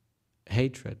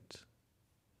hatred.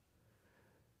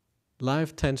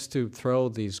 Life tends to throw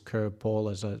these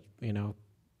curveball as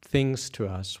things to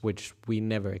us which we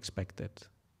never expected.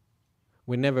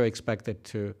 We never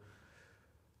expected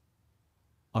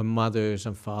our mothers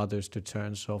and fathers to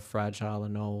turn so fragile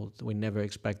and old. We never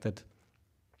expected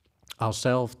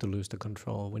ourselves to lose the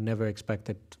control. We never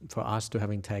expected for us to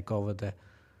having take over the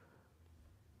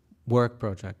work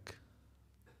project.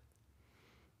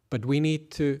 But we need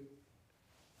to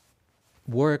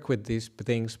work with these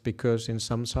things, because in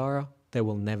samsara they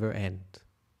will never end.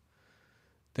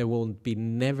 There will be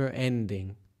never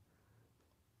ending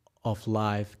of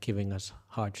life giving us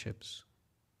hardships.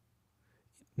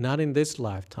 Not in this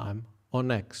lifetime or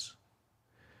next.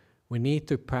 We need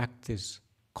to practice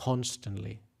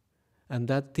constantly. And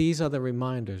that these are the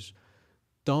reminders.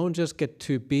 Don't just get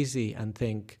too busy and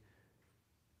think,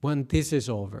 when this is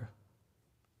over,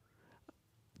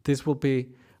 this will be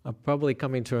probably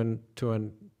coming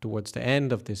towards the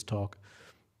end of this talk.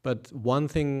 But one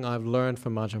thing I've learned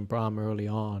from Ajahn Brahm early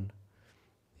on,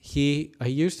 he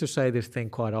used to say this thing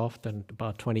quite often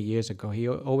about 20 years ago. He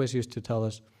always used to tell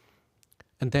us,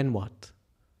 and then what?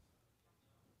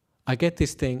 I get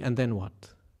this thing, and then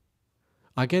what?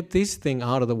 I get this thing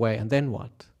out of the way, and then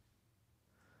what?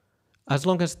 As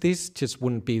long as this just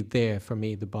wouldn't be there for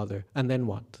me to bother, and then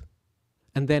what?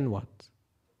 And then what?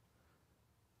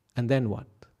 And then what?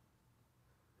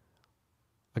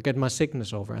 I get my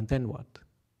sickness over, and then what?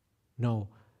 No,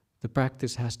 the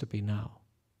practice has to be now.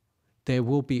 There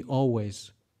will be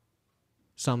always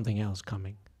something else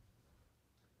coming.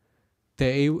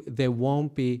 There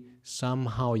won't be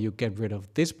somehow you get rid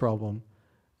of this problem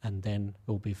and then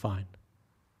it will be fine.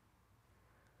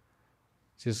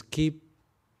 Just keep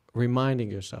reminding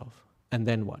yourself, and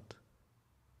then what?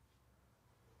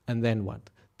 And then what?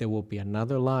 There will be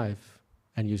another life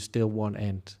and you still won't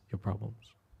end your problems.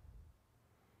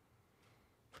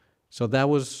 So that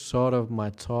was sort of my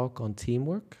talk on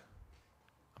teamwork.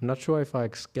 I'm not sure if I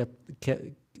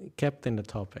kept in the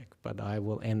topic, but I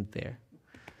will end there.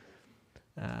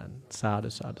 And sadhu,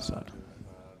 sadhu, sadhu.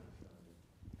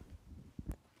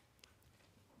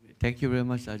 Thank you very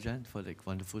much, Ajahn, for the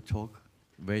wonderful talk.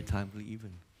 Very timely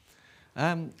even.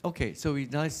 Okay, so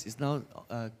it's now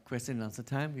question and answer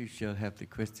time. We shall have the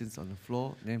questions on the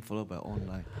floor, then followed by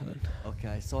online. Helen. Okay,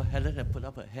 I saw Helen had put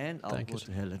up her hand. I'll go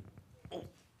to Helen.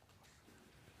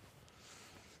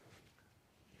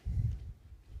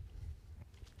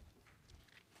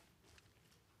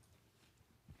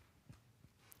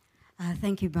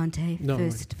 Thank you, Bhante,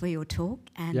 first for your talk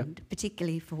and Yep.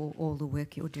 particularly for all the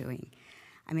work you're doing.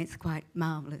 I mean, it's quite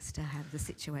marvellous to have the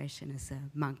situation as a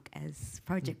monk, as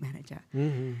project manager.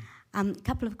 Mm-hmm.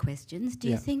 Couple of questions. Do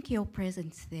you think your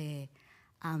presence there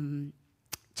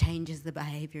changes the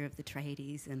behaviour of the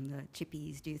tradies and the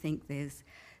chippies? Do you think there's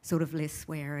sort of less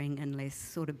swearing and less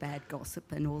sort of bad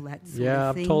gossip and all that sort of thing? Yeah,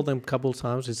 I've told them a couple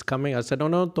times it's coming. I said, oh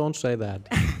no, don't say that.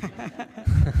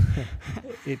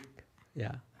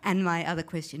 Yeah. And my other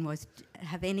question was,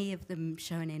 have any of them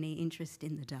shown any interest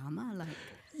in the Dhamma? Like,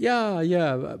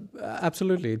 Yeah,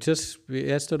 absolutely. Just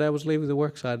yesterday I was leaving the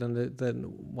worksite and then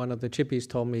one of the chippies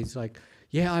told me, he's like,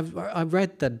 yeah, I've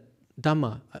read that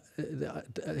Dhamma.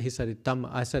 He said it Dhamma.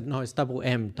 I said, no, it's double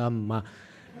M, Dhamma.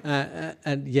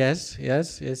 And yes,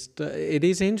 it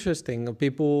is interesting.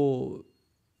 People,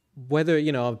 whether,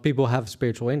 people have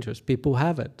spiritual interest, people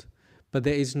have it. But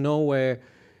there is nowhere,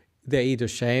 they're either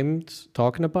shamed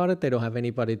talking about it, they don't have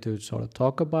anybody to sort of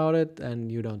talk about it,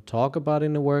 and you don't talk about it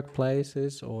in the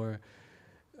workplaces or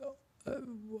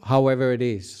however it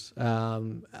is.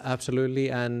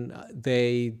 Absolutely, and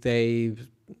they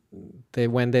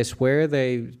when they swear,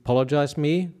 they apologize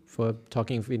me for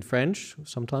talking in French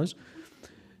sometimes.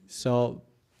 So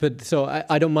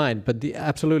I don't mind, but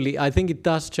absolutely, I think it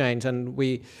does change, and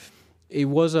it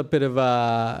was a bit of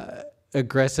a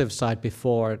aggressive side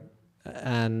before.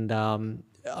 And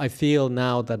I feel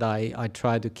now that I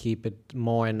try to keep it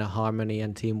more in a harmony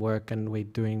and teamwork, and we're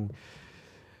doing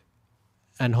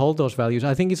and hold those values.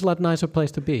 I think it's a lot nicer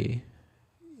place to be.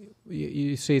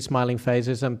 You see smiling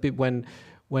faces, and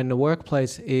when the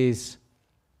workplace is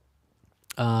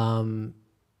something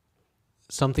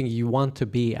you want to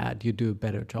be at, you do a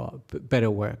better job,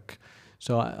 better work.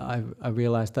 So I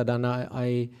realized that, and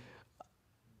I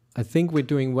think we're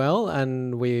doing well,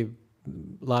 and a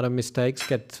lot of mistakes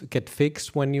get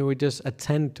fixed when you just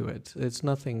attend to it. There's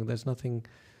nothing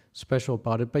special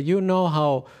about it. But you know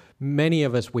how many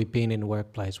of us we've been in a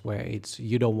workplace where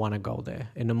you don't want to go there.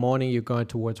 In the morning you're going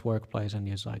towards workplace and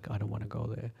you're like, I don't want to go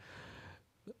there.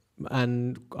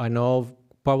 And I know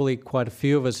probably quite a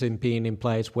few of us in being in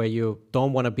place where you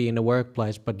don't want to be in the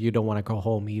workplace, but you don't want to go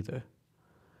home either.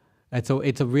 And so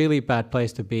it's a really bad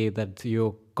place to be, that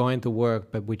you're going to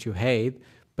work but which you hate.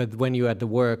 But when you're at the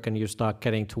work and you start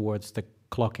getting towards the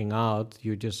clocking out,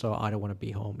 you just say, I don't want to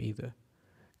be home either.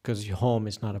 Because your home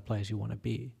is not a place you want to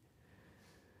be.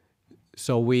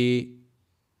 So we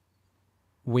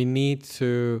need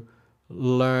to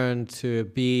learn to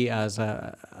be as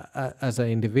an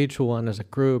individual and as a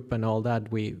group and all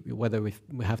that. Whether we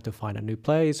have to find a new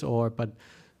place but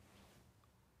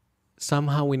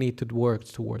somehow we need to work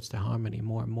towards the harmony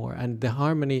more and more. And the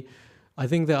harmony, I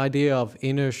think the idea of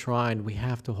inner shrine, we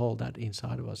have to hold that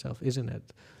inside of ourselves, isn't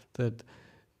it? That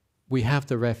we have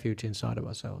the refuge inside of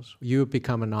ourselves. You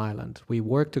become an island. We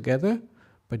work together,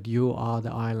 but you are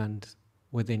the island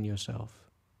within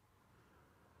yourself.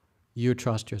 You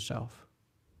trust yourself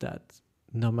that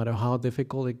no matter how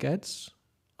difficult it gets,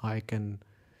 I can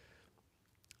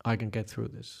I can get through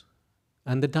this.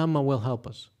 And the Dhamma will help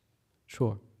us,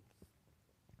 sure.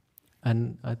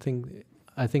 And I think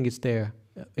it's there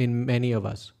in many of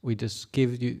us. We just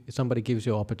somebody gives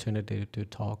you opportunity to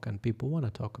talk, and people want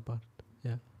to talk about it.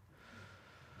 Yeah.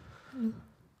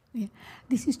 Yeah,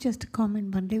 this is just a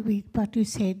comment, Bande, with what you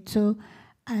said. So,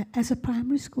 as a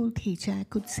primary school teacher, I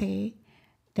could say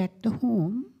that the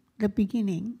home, the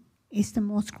beginning, is the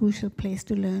most crucial place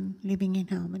to learn living in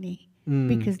harmony,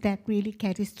 because that really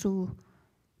carries through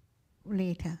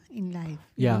later in life.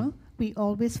 You know? We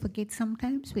always forget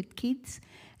sometimes with kids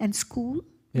and school,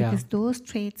 because those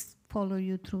traits follow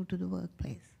you through to the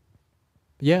workplace.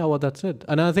 Yeah, well, that's it.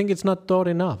 And I think it's not taught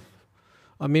enough.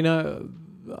 I mean,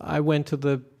 I went to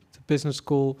the business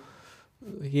school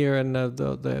here in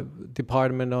the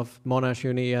department of Monash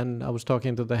Uni, and I was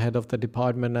talking to the head of the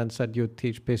department and said, you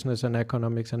teach business and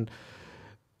economics and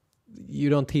you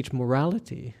don't teach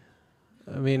morality.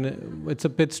 I mean, it's a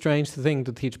bit strange thing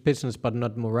to teach business but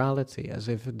not morality, as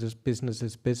if just business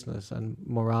is business and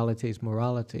morality is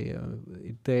morality.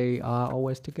 They are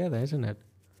always together, isn't it?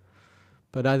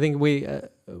 But I think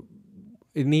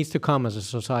it needs to come as a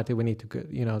society. We need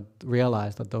to,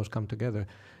 realize that those come together.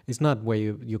 It's not where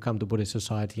you come to Buddhist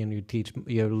society and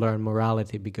you learn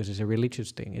morality because it's a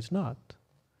religious thing. It's not.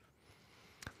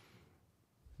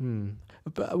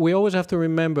 But we always have to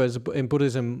remember, in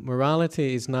Buddhism,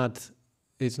 morality is not.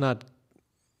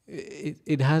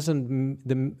 It hasn't.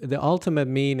 The ultimate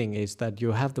meaning is that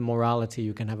you have the morality.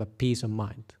 You can have a peace of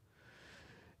mind.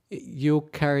 You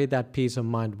carry that peace of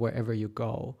mind wherever you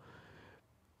go.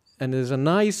 And there's a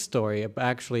nice story,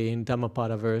 actually, in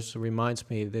Dhammapada verse, reminds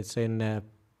me, it's in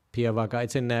Piyavagga,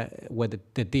 it's in where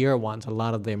the dear ones, a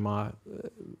lot of them are,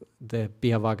 the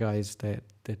Piyavagga is the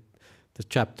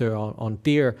chapter on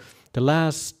deer. The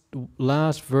last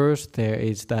verse there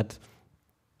is that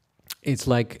it's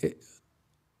like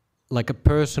a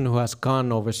person who has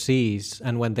gone overseas,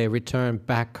 and when they return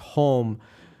back home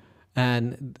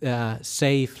and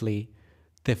safely,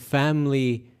 the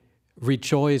family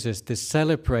rejoices, they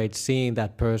celebrate seeing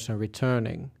that person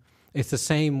returning. It's the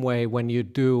same way when you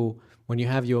do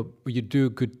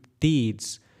good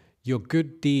deeds, your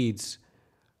good deeds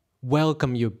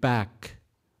welcome you back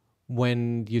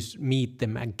when you meet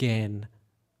them again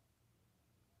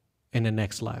in the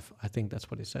next life. I think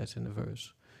that's what it says in the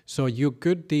verse. So your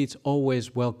good deeds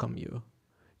always welcome you.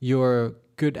 Your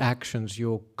good actions,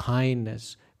 your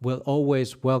kindness will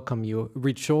always welcome you.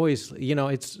 Rejoice,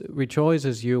 it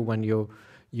rejoices you when you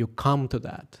come to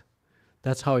that.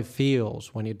 That's how it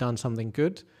feels when you've done something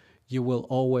good. You will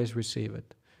always receive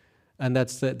it, and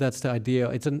that's the idea.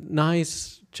 It's a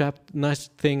nice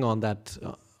thing on that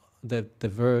the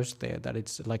verse there, that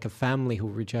it's like a family who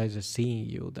rejoices seeing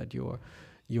you, that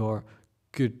your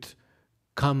good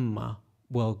karma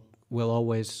will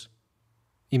always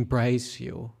embrace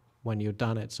you when you've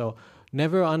done it. So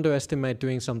never underestimate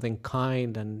doing something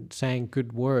kind and saying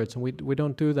good words, and we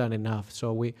don't do that enough.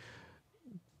 So we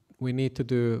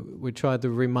try to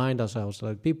remind ourselves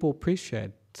that people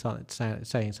appreciate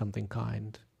saying something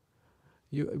kind.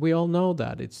 We all know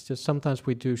that. It's just sometimes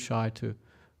we're too shy to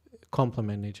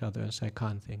compliment each other and say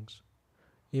kind things,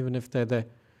 even if they're the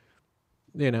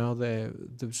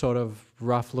sort of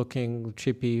rough-looking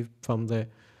chippy from the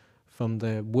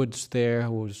woods there,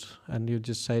 and you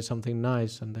just say something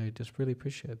nice, and they just really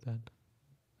appreciate that.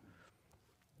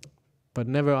 But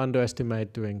never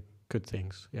underestimate doing good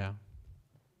things. Yeah.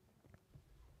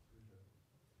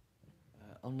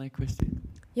 Online question.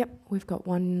 Yep, we've got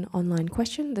one online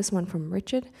question. This one from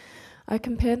Richard. I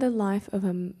compare the life of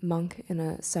a monk in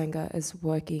a sangha as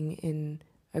working in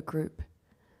a group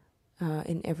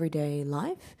in everyday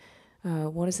life.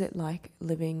 What is it like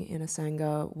living in a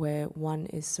sangha where one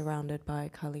is surrounded by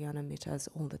kalyana mittas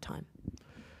all the time?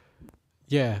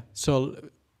 Yeah, so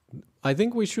I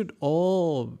think we should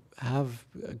all have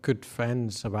good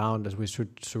friends around us. We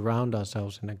should surround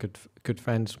ourselves in good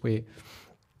friends.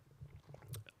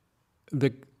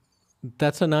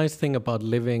 That's a nice thing about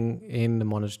living in the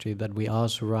monastery, that we are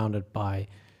surrounded by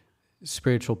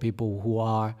spiritual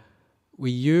people we're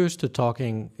used to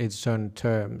talking in certain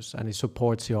terms, and it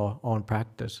supports your own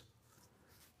practice.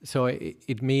 So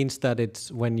it means that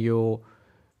it's when you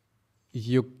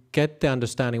get the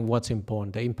understanding what's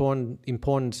important. The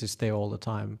importance is there all the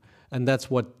time, and that's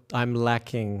what I'm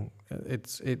lacking.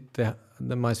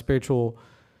 My spiritual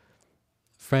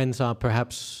friends are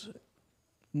perhaps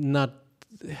not.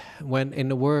 When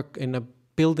in a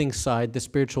building side, the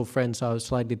spiritual friends are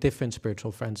slightly different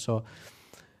spiritual friends. So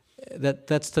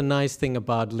that's the nice thing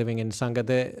about living in sangha.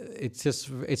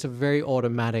 It's a very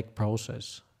automatic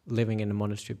process living in a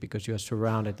monastery, because you are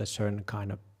surrounded by a certain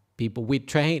kind of people. We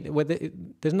train.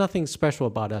 There's nothing special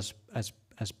about us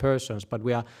as persons, but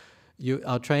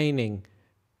our training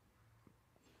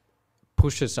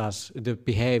pushes us to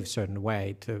behave a certain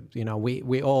way.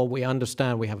 We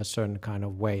understand we have a certain kind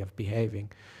of way of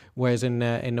behaving, whereas in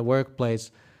the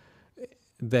workplace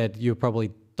that you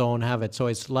probably don't have it. So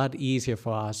it's a lot easier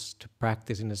for us to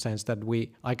practice in the sense that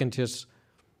I can just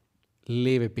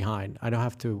leave it behind. I don't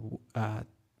have to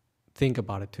think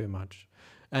about it too much.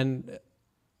 And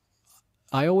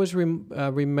I always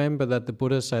remember that the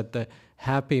Buddha said the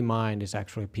happy mind is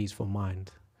actually a peaceful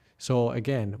mind. So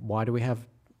again, why do we have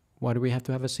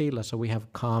to have a sila? So we have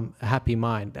a happy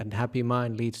mind, and happy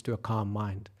mind leads to a calm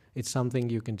mind. It's something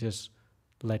you can just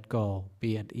let go,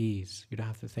 be at ease. You don't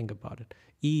have to think about it.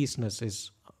 Easiness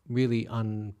is really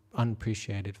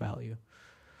unappreciated value.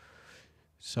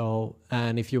 So,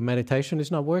 and if your meditation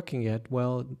is not working yet,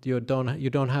 well, you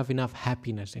don't have enough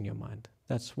happiness in your mind.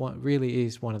 That's what really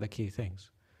is one of the key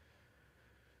things.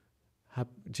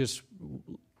 Just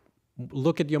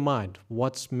look at your mind.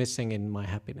 What's missing in my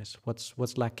happiness?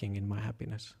 What's lacking in my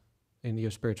happiness, in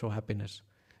your spiritual happiness,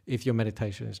 if your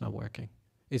meditation is not working?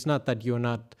 It's not that you're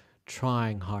not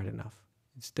trying hard enough.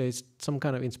 There's some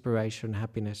kind of inspiration,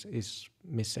 happiness is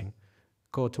missing.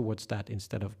 Go towards that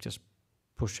instead of just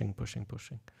pushing.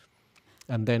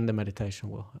 And then the meditation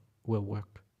will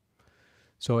work.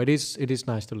 So it is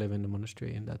nice to live in the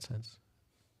monastery in that sense,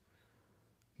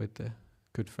 with the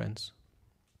good friends.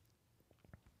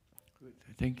 Good.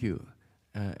 Thank you.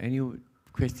 Any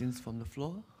questions from the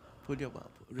floor?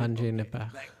 Anji in the back.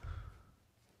 Okay,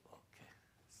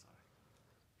 sorry.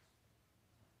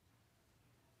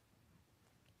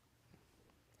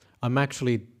 I'm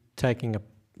actually taking a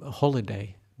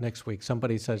holiday next week.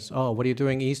 Somebody says, "Oh, what are you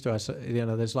doing Easter?" I said,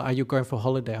 "Are you going for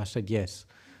holiday?" I said, "Yes."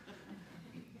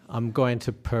 I'm going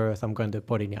to Perth. I'm going to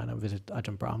Bodhinyana and visit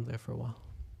Ajahn Brahm there for a while.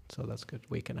 So that's good.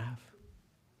 Week and a half.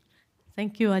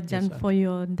 Thank you, Ajahn, for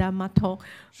your Dhamma talk.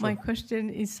 Sure. My question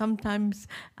is sometimes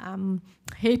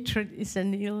hatred is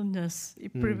an illness.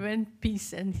 It prevents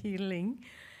peace and healing.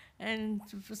 And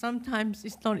sometimes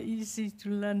it's not easy to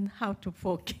learn how to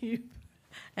forgive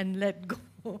and let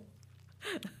go.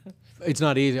 It's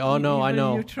not easy. Oh, no, I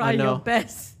know. You try your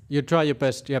best. You try your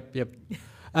best. Yep.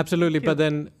 Absolutely.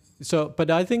 But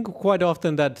I think quite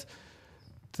often that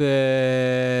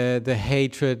the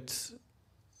hatred,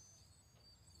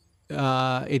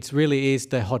 it really is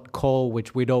the hot coal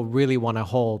which we don't really want to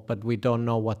hold, but we don't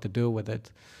know what to do with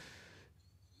it.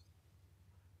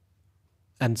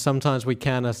 And sometimes we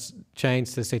cannot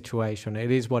change the situation. It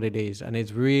is what it is, and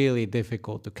it's really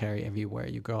difficult to carry everywhere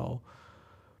you go.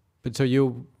 But so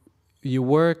you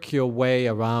work your way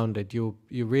around it. You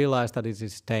realize that it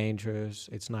is dangerous.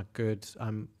 It's not good.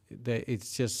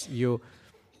 It's just you.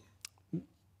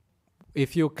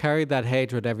 If you carry that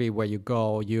hatred everywhere you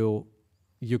go, you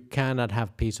cannot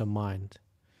have peace of mind.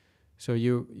 So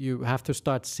you have to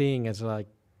start seeing as like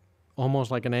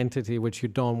almost like an entity which you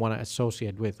don't want to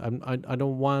associate with. I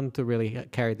don't want to really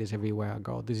carry this everywhere I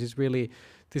go. This is really.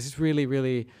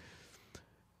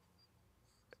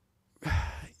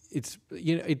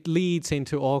 It leads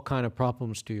into all kind of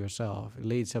problems to yourself. It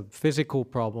leads to physical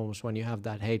problems when you have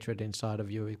that hatred inside of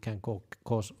you. It can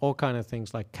cause all kind of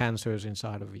things like cancers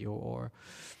inside of you, or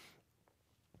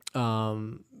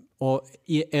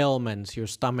ailments. Your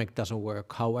stomach doesn't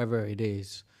work, however it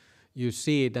is. You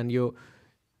see it, and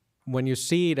when you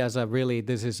see it as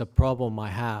this is a problem I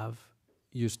have,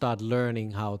 you start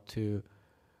learning how to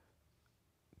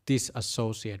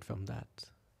disassociate from that.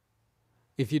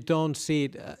 If you don't see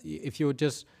it, if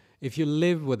you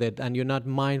live with it and you're not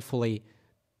mindfully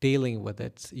dealing with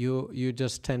it, you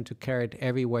just tend to carry it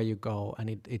everywhere you go, and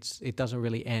it doesn't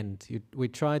really end. We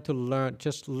try to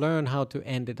learn how to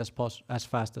end it as fast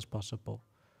as possible,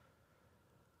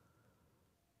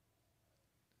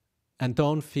 and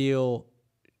don't feel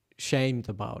shamed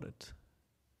about it.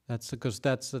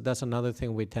 That's another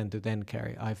thing we tend to then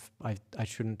carry. I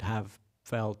shouldn't have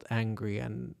felt angry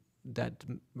and that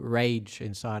rage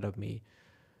inside of me.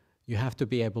 You have to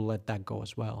be able to let that go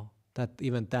as well.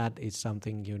 Even that is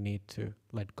something you need to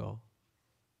let go.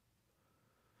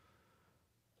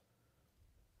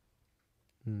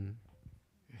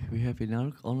 We have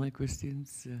another online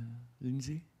questions,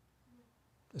 Lindsay?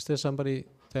 Is there somebody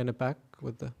there in the back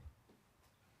with the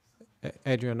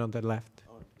Adrian on the left?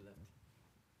 Oh, the left.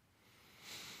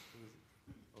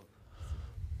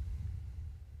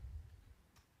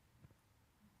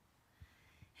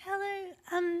 Hello,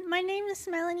 my name is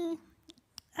Melanie.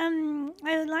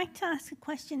 I would like to ask a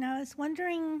question. I was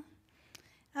wondering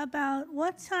about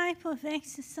what type of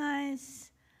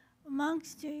exercise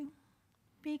monks do,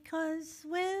 because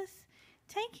with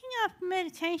taking up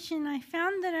meditation, I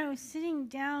found that I was sitting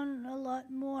down a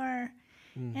lot more,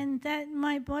 and that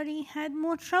my body had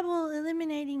more trouble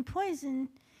eliminating poison,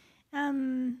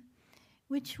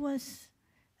 which was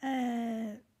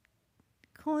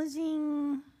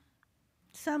causing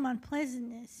some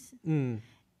unpleasantness in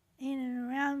and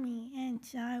around me. And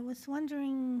I was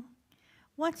wondering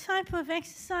what type of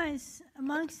exercise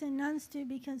monks and nuns do,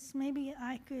 because maybe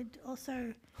I could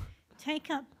also take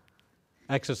up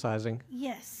exercising.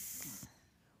 Yes.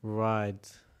 Right.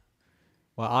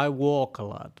 Well, I walk a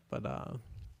lot, but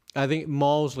I think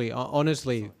mostly,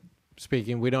 honestly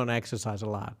speaking, we don't exercise a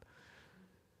lot.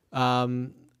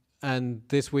 And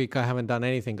this week I haven't done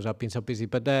anything because I've been so busy.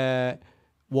 But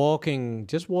walking,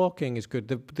 just walking is good.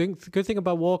 The good thing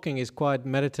about walking is quite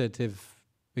meditative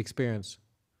experience.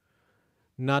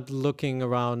 Not looking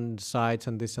around sights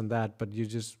and this and that, but you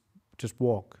just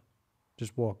walk.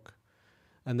 Just walk.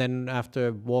 And then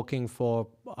after walking for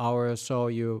an hour or so,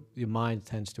 your mind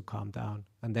tends to calm down.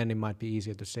 And then it might be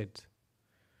easier to sit.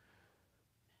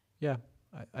 Yeah,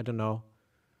 I don't know.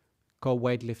 Go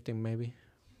weightlifting maybe.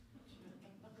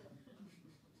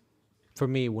 For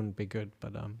me, it wouldn't be good,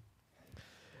 but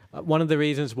one of the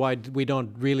reasons why we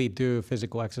don't really do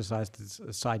physical exercise, is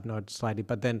a side note slightly,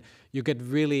 but then you get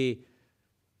really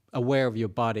aware of your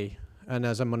body. And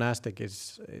as a monastic,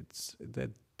 it's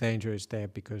the danger is there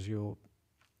because you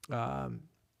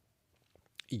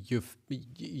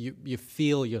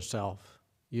feel yourself.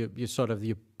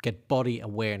 You get body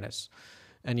awareness,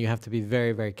 and you have to be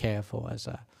very, very careful as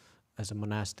a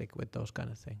monastic with those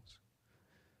kind of things.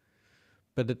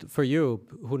 But for you,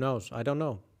 who knows? I don't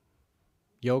know.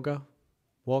 Yoga,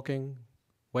 walking,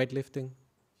 weightlifting,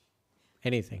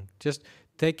 anything. Just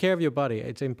take care of your body.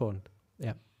 It's important.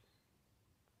 Yeah.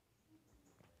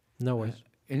 No worries.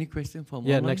 Any question from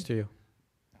Yeah, online? next to you.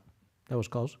 That was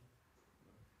close.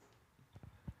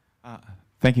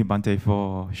 Thank you, Bhante,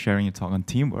 for sharing your talk on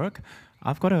teamwork.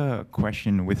 I've got a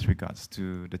question with regards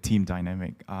to the team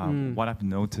dynamic. What I've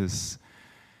noticed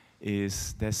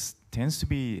is there tends to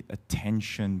be a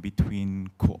tension between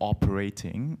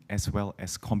cooperating as well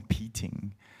as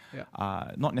competing.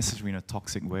 Yeah. Not necessarily in a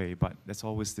toxic way, but there's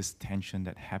always this tension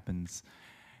that happens.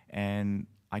 And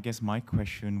I guess my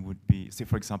question would be, say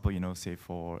for example,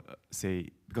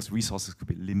 because resources could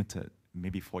be limited,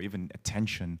 maybe for even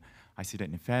attention. I see that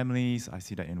in families, I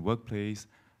see that in workplace,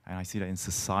 and I see that in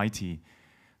society.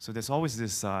 So there's always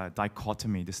this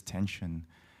dichotomy, this tension.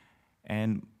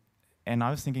 And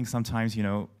I was thinking sometimes,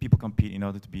 people compete in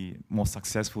order to be more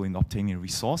successful in obtaining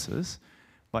resources,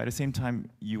 but at the same time,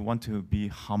 you want to be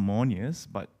harmonious,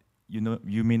 but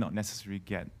you may not necessarily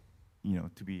get,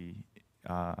 to be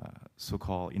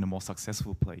so-called in a more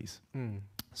successful place.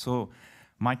 So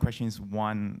my question is,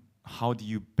 one, how do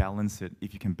you balance it,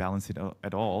 if you can balance it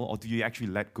at all, or do you actually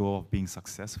let go of being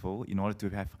successful in order to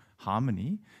have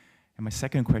harmony? And my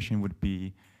second question would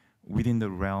be, within the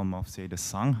realm of, say, the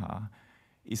Sangha,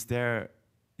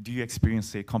 do you experience,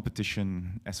 say,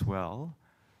 competition as well?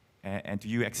 And do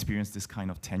you experience this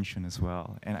kind of tension as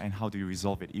well? And how do you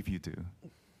resolve it if you do?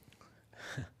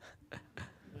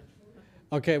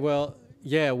 Okay, well,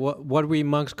 yeah, what we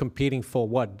monks competing for?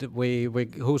 What?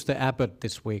 Who's the abbot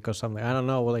this week or something? I don't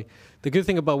know. Like, the good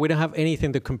thing about we don't have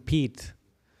anything to compete.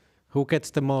 Who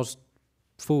gets the most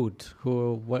food?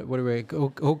 Who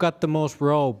got the most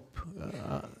rope?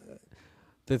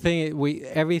 The thing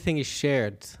everything is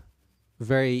shared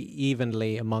very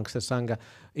evenly amongst the Sangha.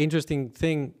 Interesting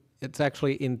thing, it's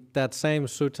actually in that same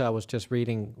sutta I was just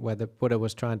reading where the Buddha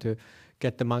was trying to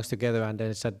get the monks together, and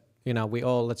then it said,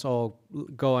 let's all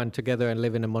go and together and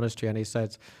live in a monastery. And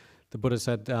the Buddha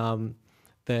said, get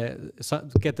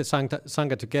the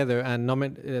Sangha together and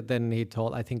then he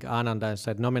told, I think Ananda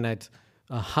said, nominate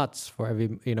huts for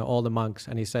all the monks.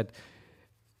 And he said,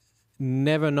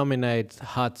 never nominate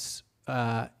huts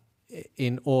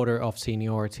in order of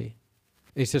seniority.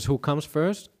 It says who comes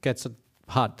first gets a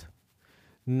hut,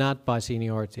 not by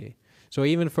seniority. So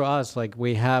even for us, like,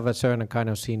 we have a certain kind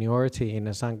of seniority in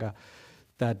the Sangha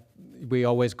that we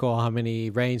always go, how many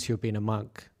reigns you've been a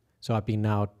monk. So I've been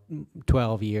now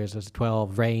 12 years, as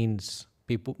 12 reigns.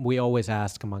 We always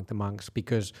ask among the monks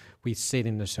because we sit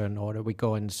in a certain order. We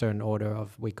go in a certain order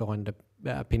we go in the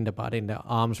Pindapat, in the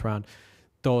alms round.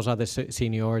 Those are the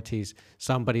seniorities.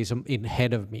 Somebody's in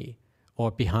ahead of me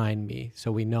or behind me,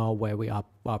 so we know where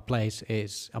our place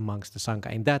is amongst the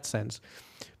Sangha in that sense.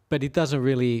 But it doesn't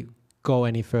really go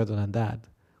any further than that.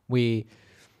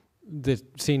 The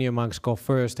senior monks go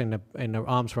first in the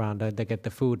alms round. They get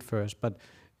the food first. But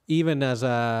even as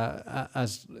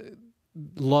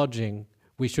lodging,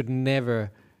 we should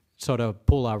never sort of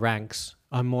pull our ranks.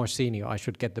 I'm more senior, I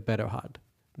should get the better hut.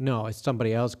 No, if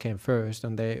somebody else came first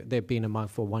and they've been a monk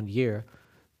for 1 year,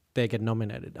 they get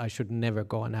nominated. I should never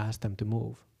go and ask them to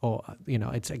move. Or,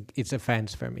 it's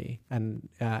offense for me. And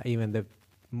even the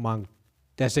monk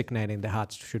designating the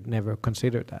huts should never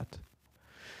consider that.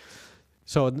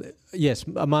 So yes,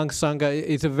 among Sangha,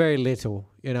 it's a very little.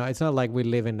 It's not like we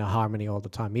live in a harmony all the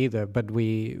time either, but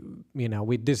we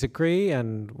disagree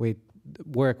and we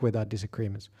work with our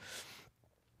disagreements.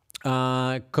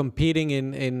 Competing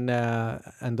in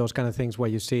and those kind of things where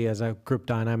you see as a group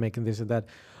dynamic and this and that.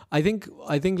 I think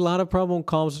a lot of problem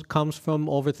comes from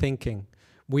overthinking.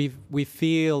 We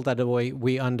feel that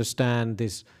we understand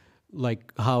this,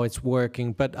 like how it's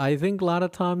working, but I think a lot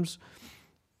of times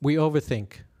we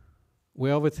overthink. We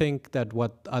overthink that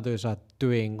what others are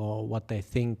doing or what they're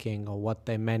thinking or what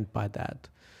they meant by that.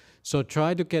 So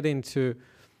try to get into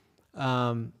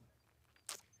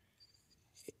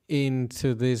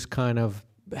this kind of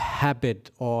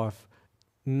habit of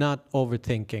not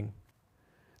overthinking.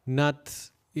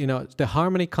 The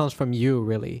harmony comes from you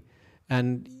really,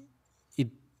 and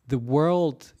the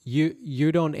world,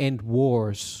 you don't end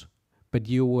wars, but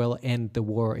you will end the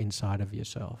war inside of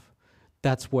yourself.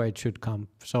 That's where it should come.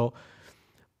 So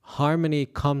harmony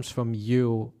comes from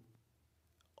you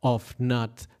of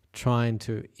not trying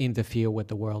to interfere with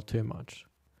the world too much.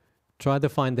 Try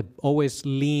to always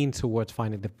lean towards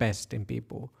finding the best in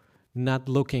people, not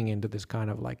looking into this kind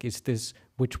of like, is this,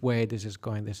 which way this is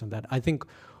going, this and that. I think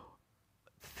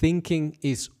thinking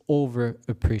is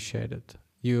overappreciated.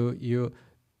 You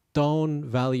don't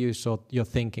value your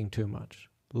thinking too much.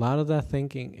 A lot of that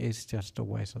thinking is just a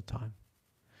waste of time.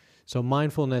 So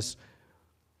mindfulness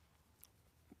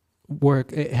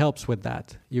work, it helps with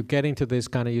that. You get into this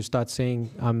kind of, you start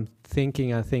saying, I'm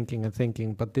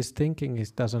thinking, but this thinking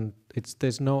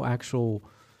there's no actual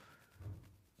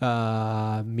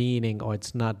meaning, or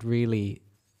it's not really,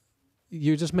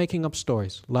 you're just making up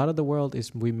stories. A lot of the world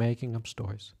is we making up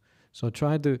stories. So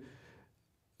try to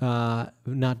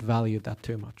not value that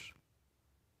too much.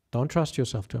 Don't trust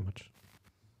yourself too much.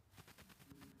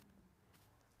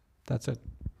 That's it.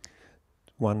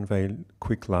 One very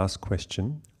quick last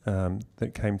question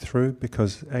that came through,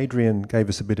 because Adrian gave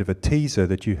us a bit of a teaser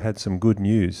that you had some good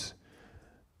news.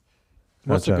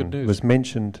 What's the good news? Was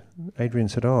mentioned, Adrian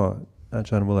said,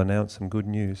 Ajahn will announce some good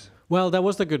news. Well, that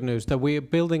was the good news, that the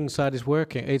building site is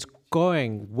working. It's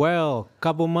going well.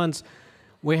 Couple months,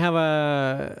 we have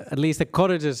at least the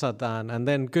cottages are done. And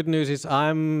then good news is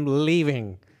I'm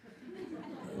leaving.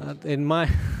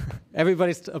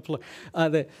 Everybody's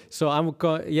so I'm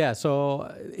going. Yeah. So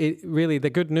really, the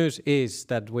good news is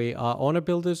that we are owner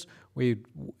builders. We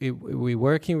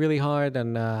working really hard,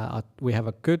 and we have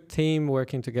a good team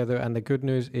working together. And the good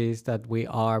news is that we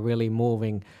are really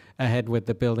moving ahead with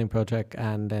the building project.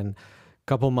 And then a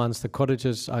couple months, the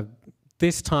cottages.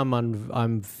 This time,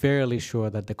 I'm fairly sure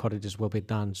that the cottages will be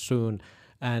done soon,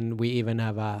 and we even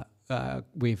have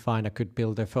we find a good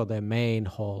builder for the main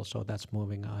hall, so that's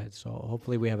moving ahead. So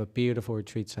hopefully we have a beautiful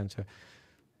retreat center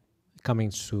coming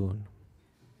soon.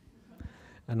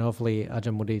 And hopefully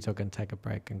Ajahn Mudito can take a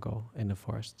break and go in the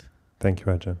forest. Thank you,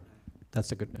 Ajahn. That's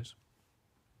the good news.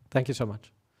 Thank you so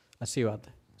much. I'll see you out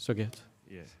there. So good.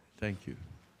 Yes, thank you.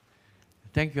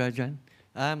 Thank you, Ajahn.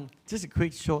 Just a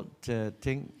quick short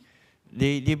thing.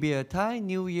 There'll be a Thai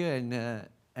New Year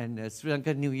and Sri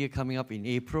Lankan New Year coming up in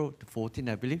April the 14th,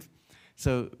 I believe.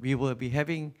 So we will be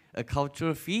having a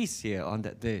cultural feast here on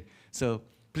that day. So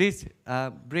please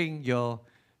bring your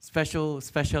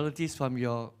specialties from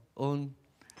your own.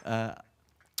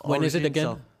 When is it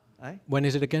again? When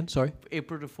is it again? Sorry.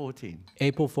 April the 14th.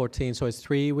 April 14th. So it's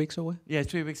 3 weeks away. Yeah,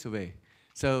 3 weeks away.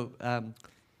 So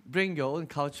bring your own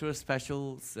cultural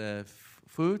specials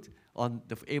food on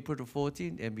the April the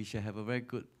 14th, and we shall have a very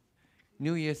good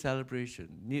New Year celebration,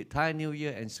 Thai New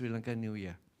Year and Sri Lankan New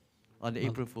Year on the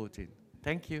April 14th.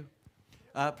 Thank you.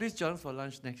 Please join us for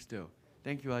lunch next door.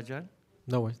 Thank you, Ajahn.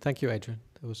 No worries. Thank you, Adrian.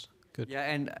 That was good.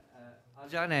 Yeah, and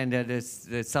Ajahn and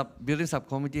the building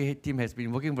subcommittee team has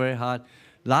been working very hard.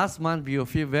 Last month, we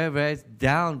feel very, very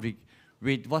down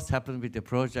with what's happened with the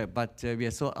project, but we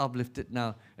are so uplifted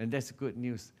now, and that's good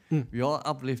news. We are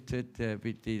uplifted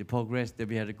with the progress, that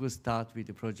we had a good start with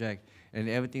the project, and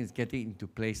everything is getting into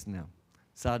place now.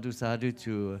 Sadhu, sadhu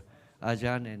to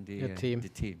Ajahn and the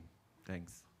team.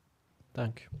 Thanks.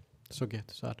 Thank you. So good,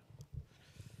 sadhu.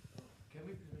 Can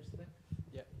we finish that?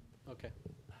 Yeah, okay.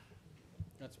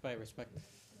 Let's pay respect.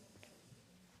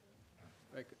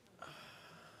 Very good.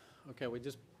 Okay, we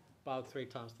just bowed 3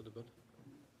 times to the Buddha.